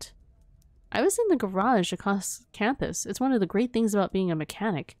department. I was in the garage across campus. It's one of the great things about being a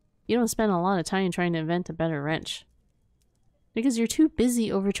mechanic. You don't spend a lot of time trying to invent a better wrench. Because you're too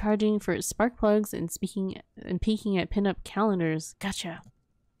busy overcharging for spark plugs and peeking at pinup calendars. Gotcha.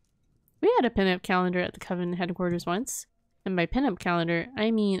 We had a pinup calendar at the Coven headquarters once. And by pinup calendar, I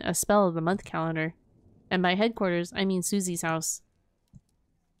mean a spell of the month calendar. And by headquarters, I mean Susie's house.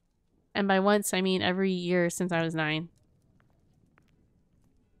 And by once, I mean every year since I was 9.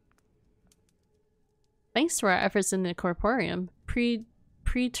 Thanks to our efforts in the corporium,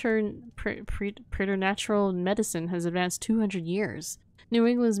 preternatural medicine has advanced 200 years. New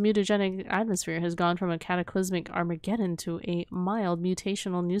England's mutagenic atmosphere has gone from a cataclysmic Armageddon to a mild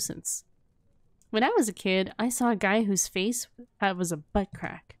mutational nuisance. When I was a kid, I saw a guy whose face was a butt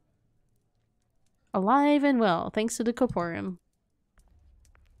crack. Alive and well, thanks to the corporium.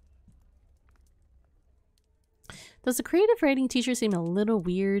 Does the creative writing teacher seem a little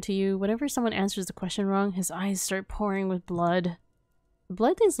weird to you? Whenever someone answers the question wrong, his eyes start pouring with blood. The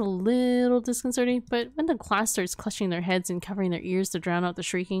blood thing's a little disconcerting, but when the class starts clutching their heads and covering their ears to drown out the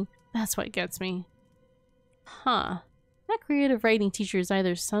shrieking, that's what gets me. Huh. That creative writing teacher is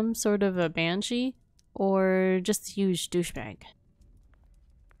either some sort of a banshee, or just a huge douchebag.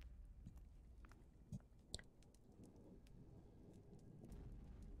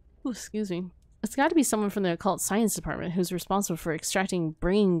 Ooh, excuse me. It's got to be someone from the occult science department who's responsible for extracting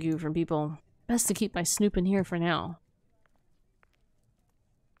brain goo from people. Best to keep my snoop in here for now.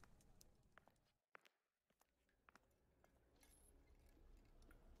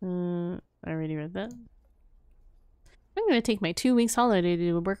 I already read that. I'm gonna take my 2 weeks holiday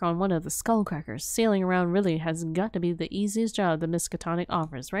to work on one of the skullcrackers. Sailing around really has got to be the easiest job the Miskatonic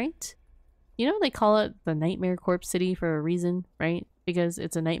offers, right? You know they call it the Nightmare Corpse City for a reason, right? Because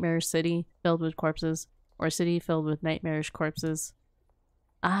it's a nightmarish city filled with corpses, or a city filled with nightmarish corpses.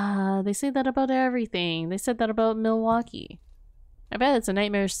 Ah, they say that about everything. They said that about Milwaukee. I bet it's a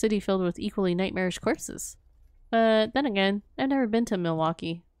nightmarish city filled with equally nightmarish corpses. But then again, I've never been to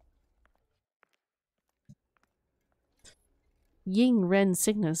Milwaukee. Ying Ren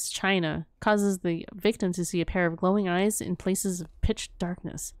sickness, China, causes the victim to see a pair of glowing eyes in places of pitch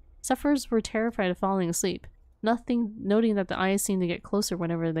darkness. Sufferers were terrified of falling asleep, noting that the eyes seemed to get closer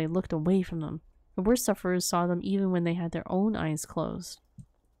whenever they looked away from them. The worst sufferers saw them even when they had their own eyes closed.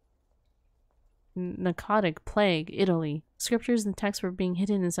 Narcotic plague, Italy. Scriptures and texts were being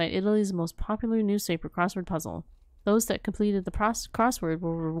hidden inside Italy's most popular newspaper crossword puzzle. Those that completed the crossword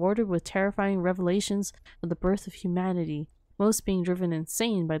were rewarded with terrifying revelations of the birth of humanity, most being driven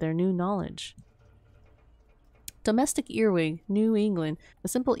insane by their new knowledge. Domestic earwig, New England, a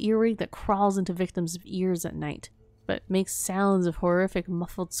simple earwig that crawls into victims' ears at night, but makes sounds of horrific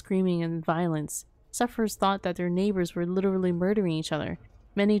muffled screaming and violence. Sufferers thought that their neighbors were literally murdering each other,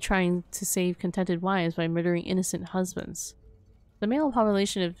 many trying to save contented wives by murdering innocent husbands. The male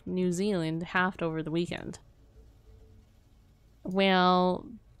population of New Zealand halved over the weekend. Well,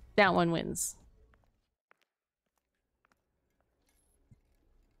 that one wins.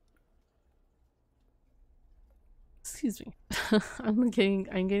 Excuse me. I'm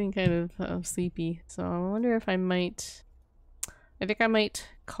getting kind of sleepy, so I wonder if I might. I think I might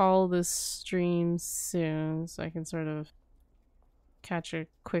call this stream soon, so I can sort of catch a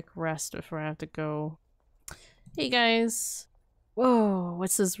quick rest before I have to go. Hey guys! Whoa,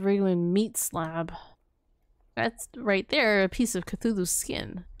 what's this wriggling meat slab? That's right there, a piece of Cthulhu's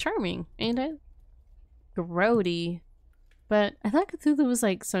skin. Charming, ain't it? Grody. But I thought Cthulhu was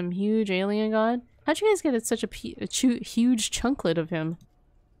like some huge alien god. How'd you guys get such a huge chunklet of him?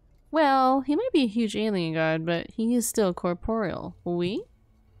 Well, he might be a huge alien god, but he is still corporeal. We?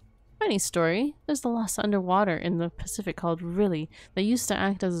 Funny story. There's the lost underwater in the Pacific called Rilly that used to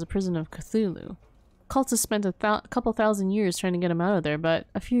act as a prison of Cthulhu. Cultists spent a couple thousand years trying to get him out of there, but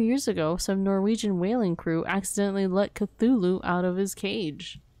a few years ago, some Norwegian whaling crew accidentally let Cthulhu out of his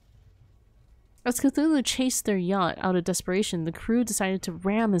cage. As Cthulhu chased their yacht out of desperation, the crew decided to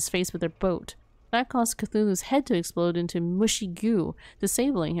ram his face with their boat. That caused Cthulhu's head to explode into mushy goo,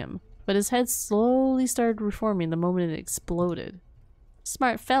 disabling him, but his head slowly started reforming the moment it exploded.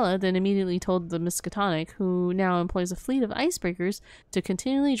 Smart fella then immediately told the Miskatonic, who now employs a fleet of icebreakers, to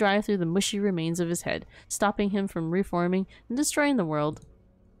continually drive through the mushy remains of his head, stopping him from reforming and destroying the world.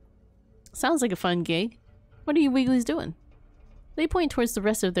 Sounds like a fun gig. What are you Wigglies doing? They point towards the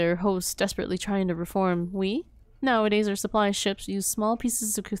rest of their hosts desperately trying to reform. We? Nowadays our supply ships use small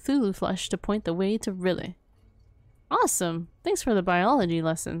pieces of Cthulhu flesh to point the way to Rilly. Awesome! Thanks for the biology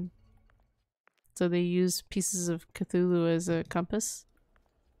lesson. So they use pieces of Cthulhu as a compass?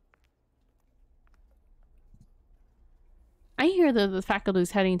 I hear that the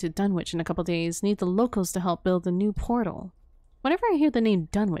faculty's heading to Dunwich in a couple days, need the locals to help build a new portal. Whenever I hear the name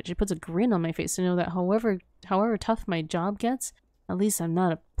Dunwich, it puts a grin on my face to know that however tough my job gets, at least I'm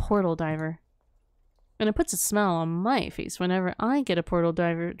not a portal diver. And it puts a smile on my face whenever I get a portal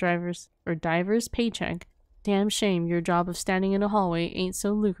diver's paycheck. Damn shame your job of standing in a hallway ain't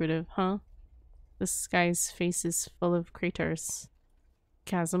so lucrative, huh? This guy's face is full of craters.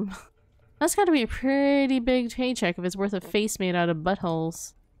 Chasm. That's gotta be a pretty big paycheck if it's worth a face made out of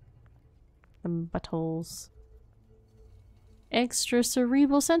buttholes. Them buttholes.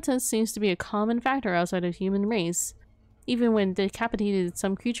 Extracerebral sentence seems to be a common factor outside of human race. Even when decapitated,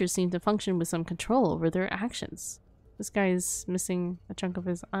 some creatures seem to function with some control over their actions. This guy's missing a chunk of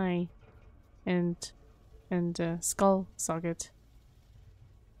his eye and skull socket.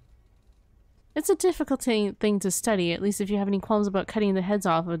 It's a difficult thing to study, at least if you have any qualms about cutting the heads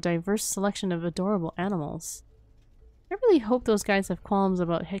off of a diverse selection of adorable animals. I really hope those guys have qualms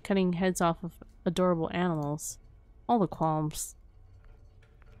about cutting heads off of adorable animals. All the qualms.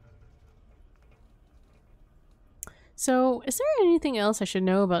 So, is there anything else I should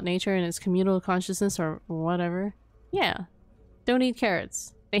know about nature and its communal consciousness or whatever? Yeah. Don't eat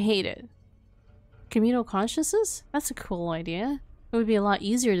carrots. They hate it. Communal consciousness? That's a cool idea. It would be a lot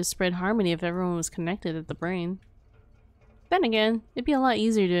easier to spread harmony if everyone was connected at the brain. Then again, it'd be a lot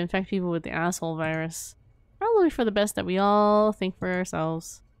easier to infect people with the asshole virus. Probably for the best that we all think for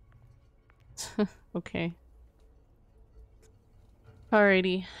ourselves. Okay.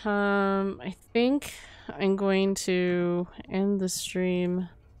 Alrighty. I think I'm going to end the stream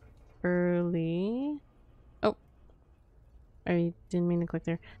early. Oh. I didn't mean to click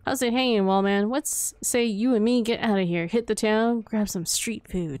there. How's it hanging, Wallman? Let's say you and me get out of here, hit the town, grab some street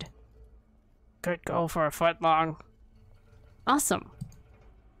food. Could go for a foot long. Awesome.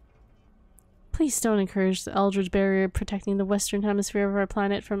 Please don't encourage the Eldritch Barrier protecting the western hemisphere of our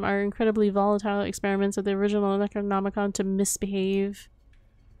planet from our incredibly volatile experiments of the original Necronomicon to misbehave.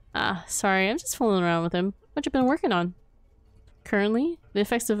 Ah, sorry, I'm just fooling around with him. What you been working on? Currently, the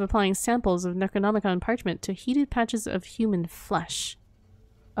effects of applying samples of Necronomicon parchment to heated patches of human flesh.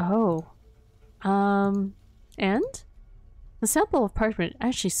 Oh. And? The sample of parchment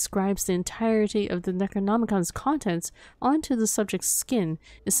actually scribes the entirety of the Necronomicon's contents onto the subject's skin,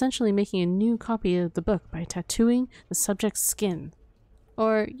 essentially making a new copy of the book by tattooing the subject's skin.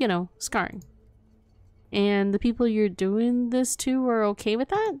 Or, you know, scarring. And the people you're doing this to are okay with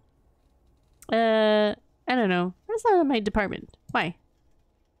that? I don't know. That's not in my department. Why?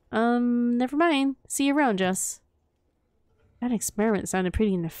 Never mind. See you around, Jess. That experiment sounded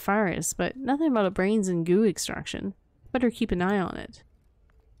pretty nefarious, but nothing about a brains and goo extraction. Better keep an eye on it.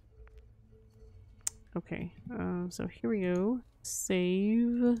 Okay, so here we go.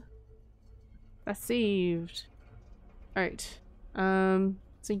 Save. That's saved. Alright. So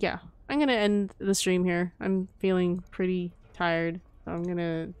yeah. I'm gonna end the stream here. I'm feeling pretty tired. So I'm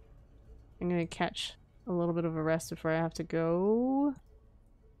gonna catch a little bit of a rest before I have to go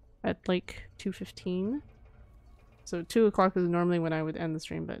at like 2:15. So 2 o'clock is normally when I would end the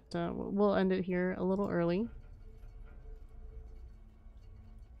stream, but we'll end it here a little early.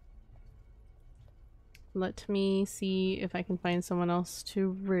 Let me see if I can find someone else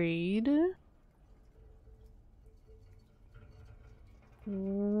to raid.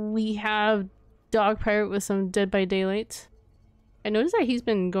 We have Dog Pirate with some Dead by Daylight. I noticed that he's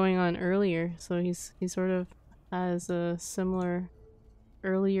been going on earlier, so he sort of has a similar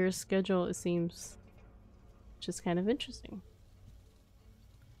earlier schedule, it seems, which is kind of interesting.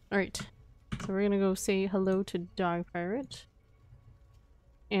 Alright, so we're gonna go say hello to Dog Pirate.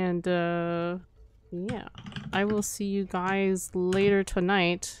 And yeah, I will see you guys later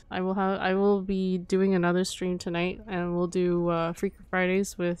tonight. I will be doing another stream tonight, and we'll do Freaker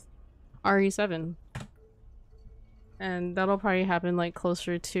Fridays with RE7. And that'll probably happen like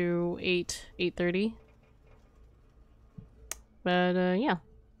closer to 8:30. But yeah,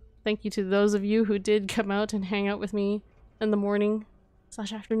 thank you to those of you who did come out and hang out with me in the morning /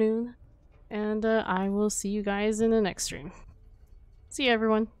 afternoon. And I will see you guys in the next stream. See you,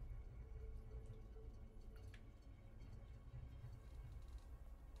 everyone.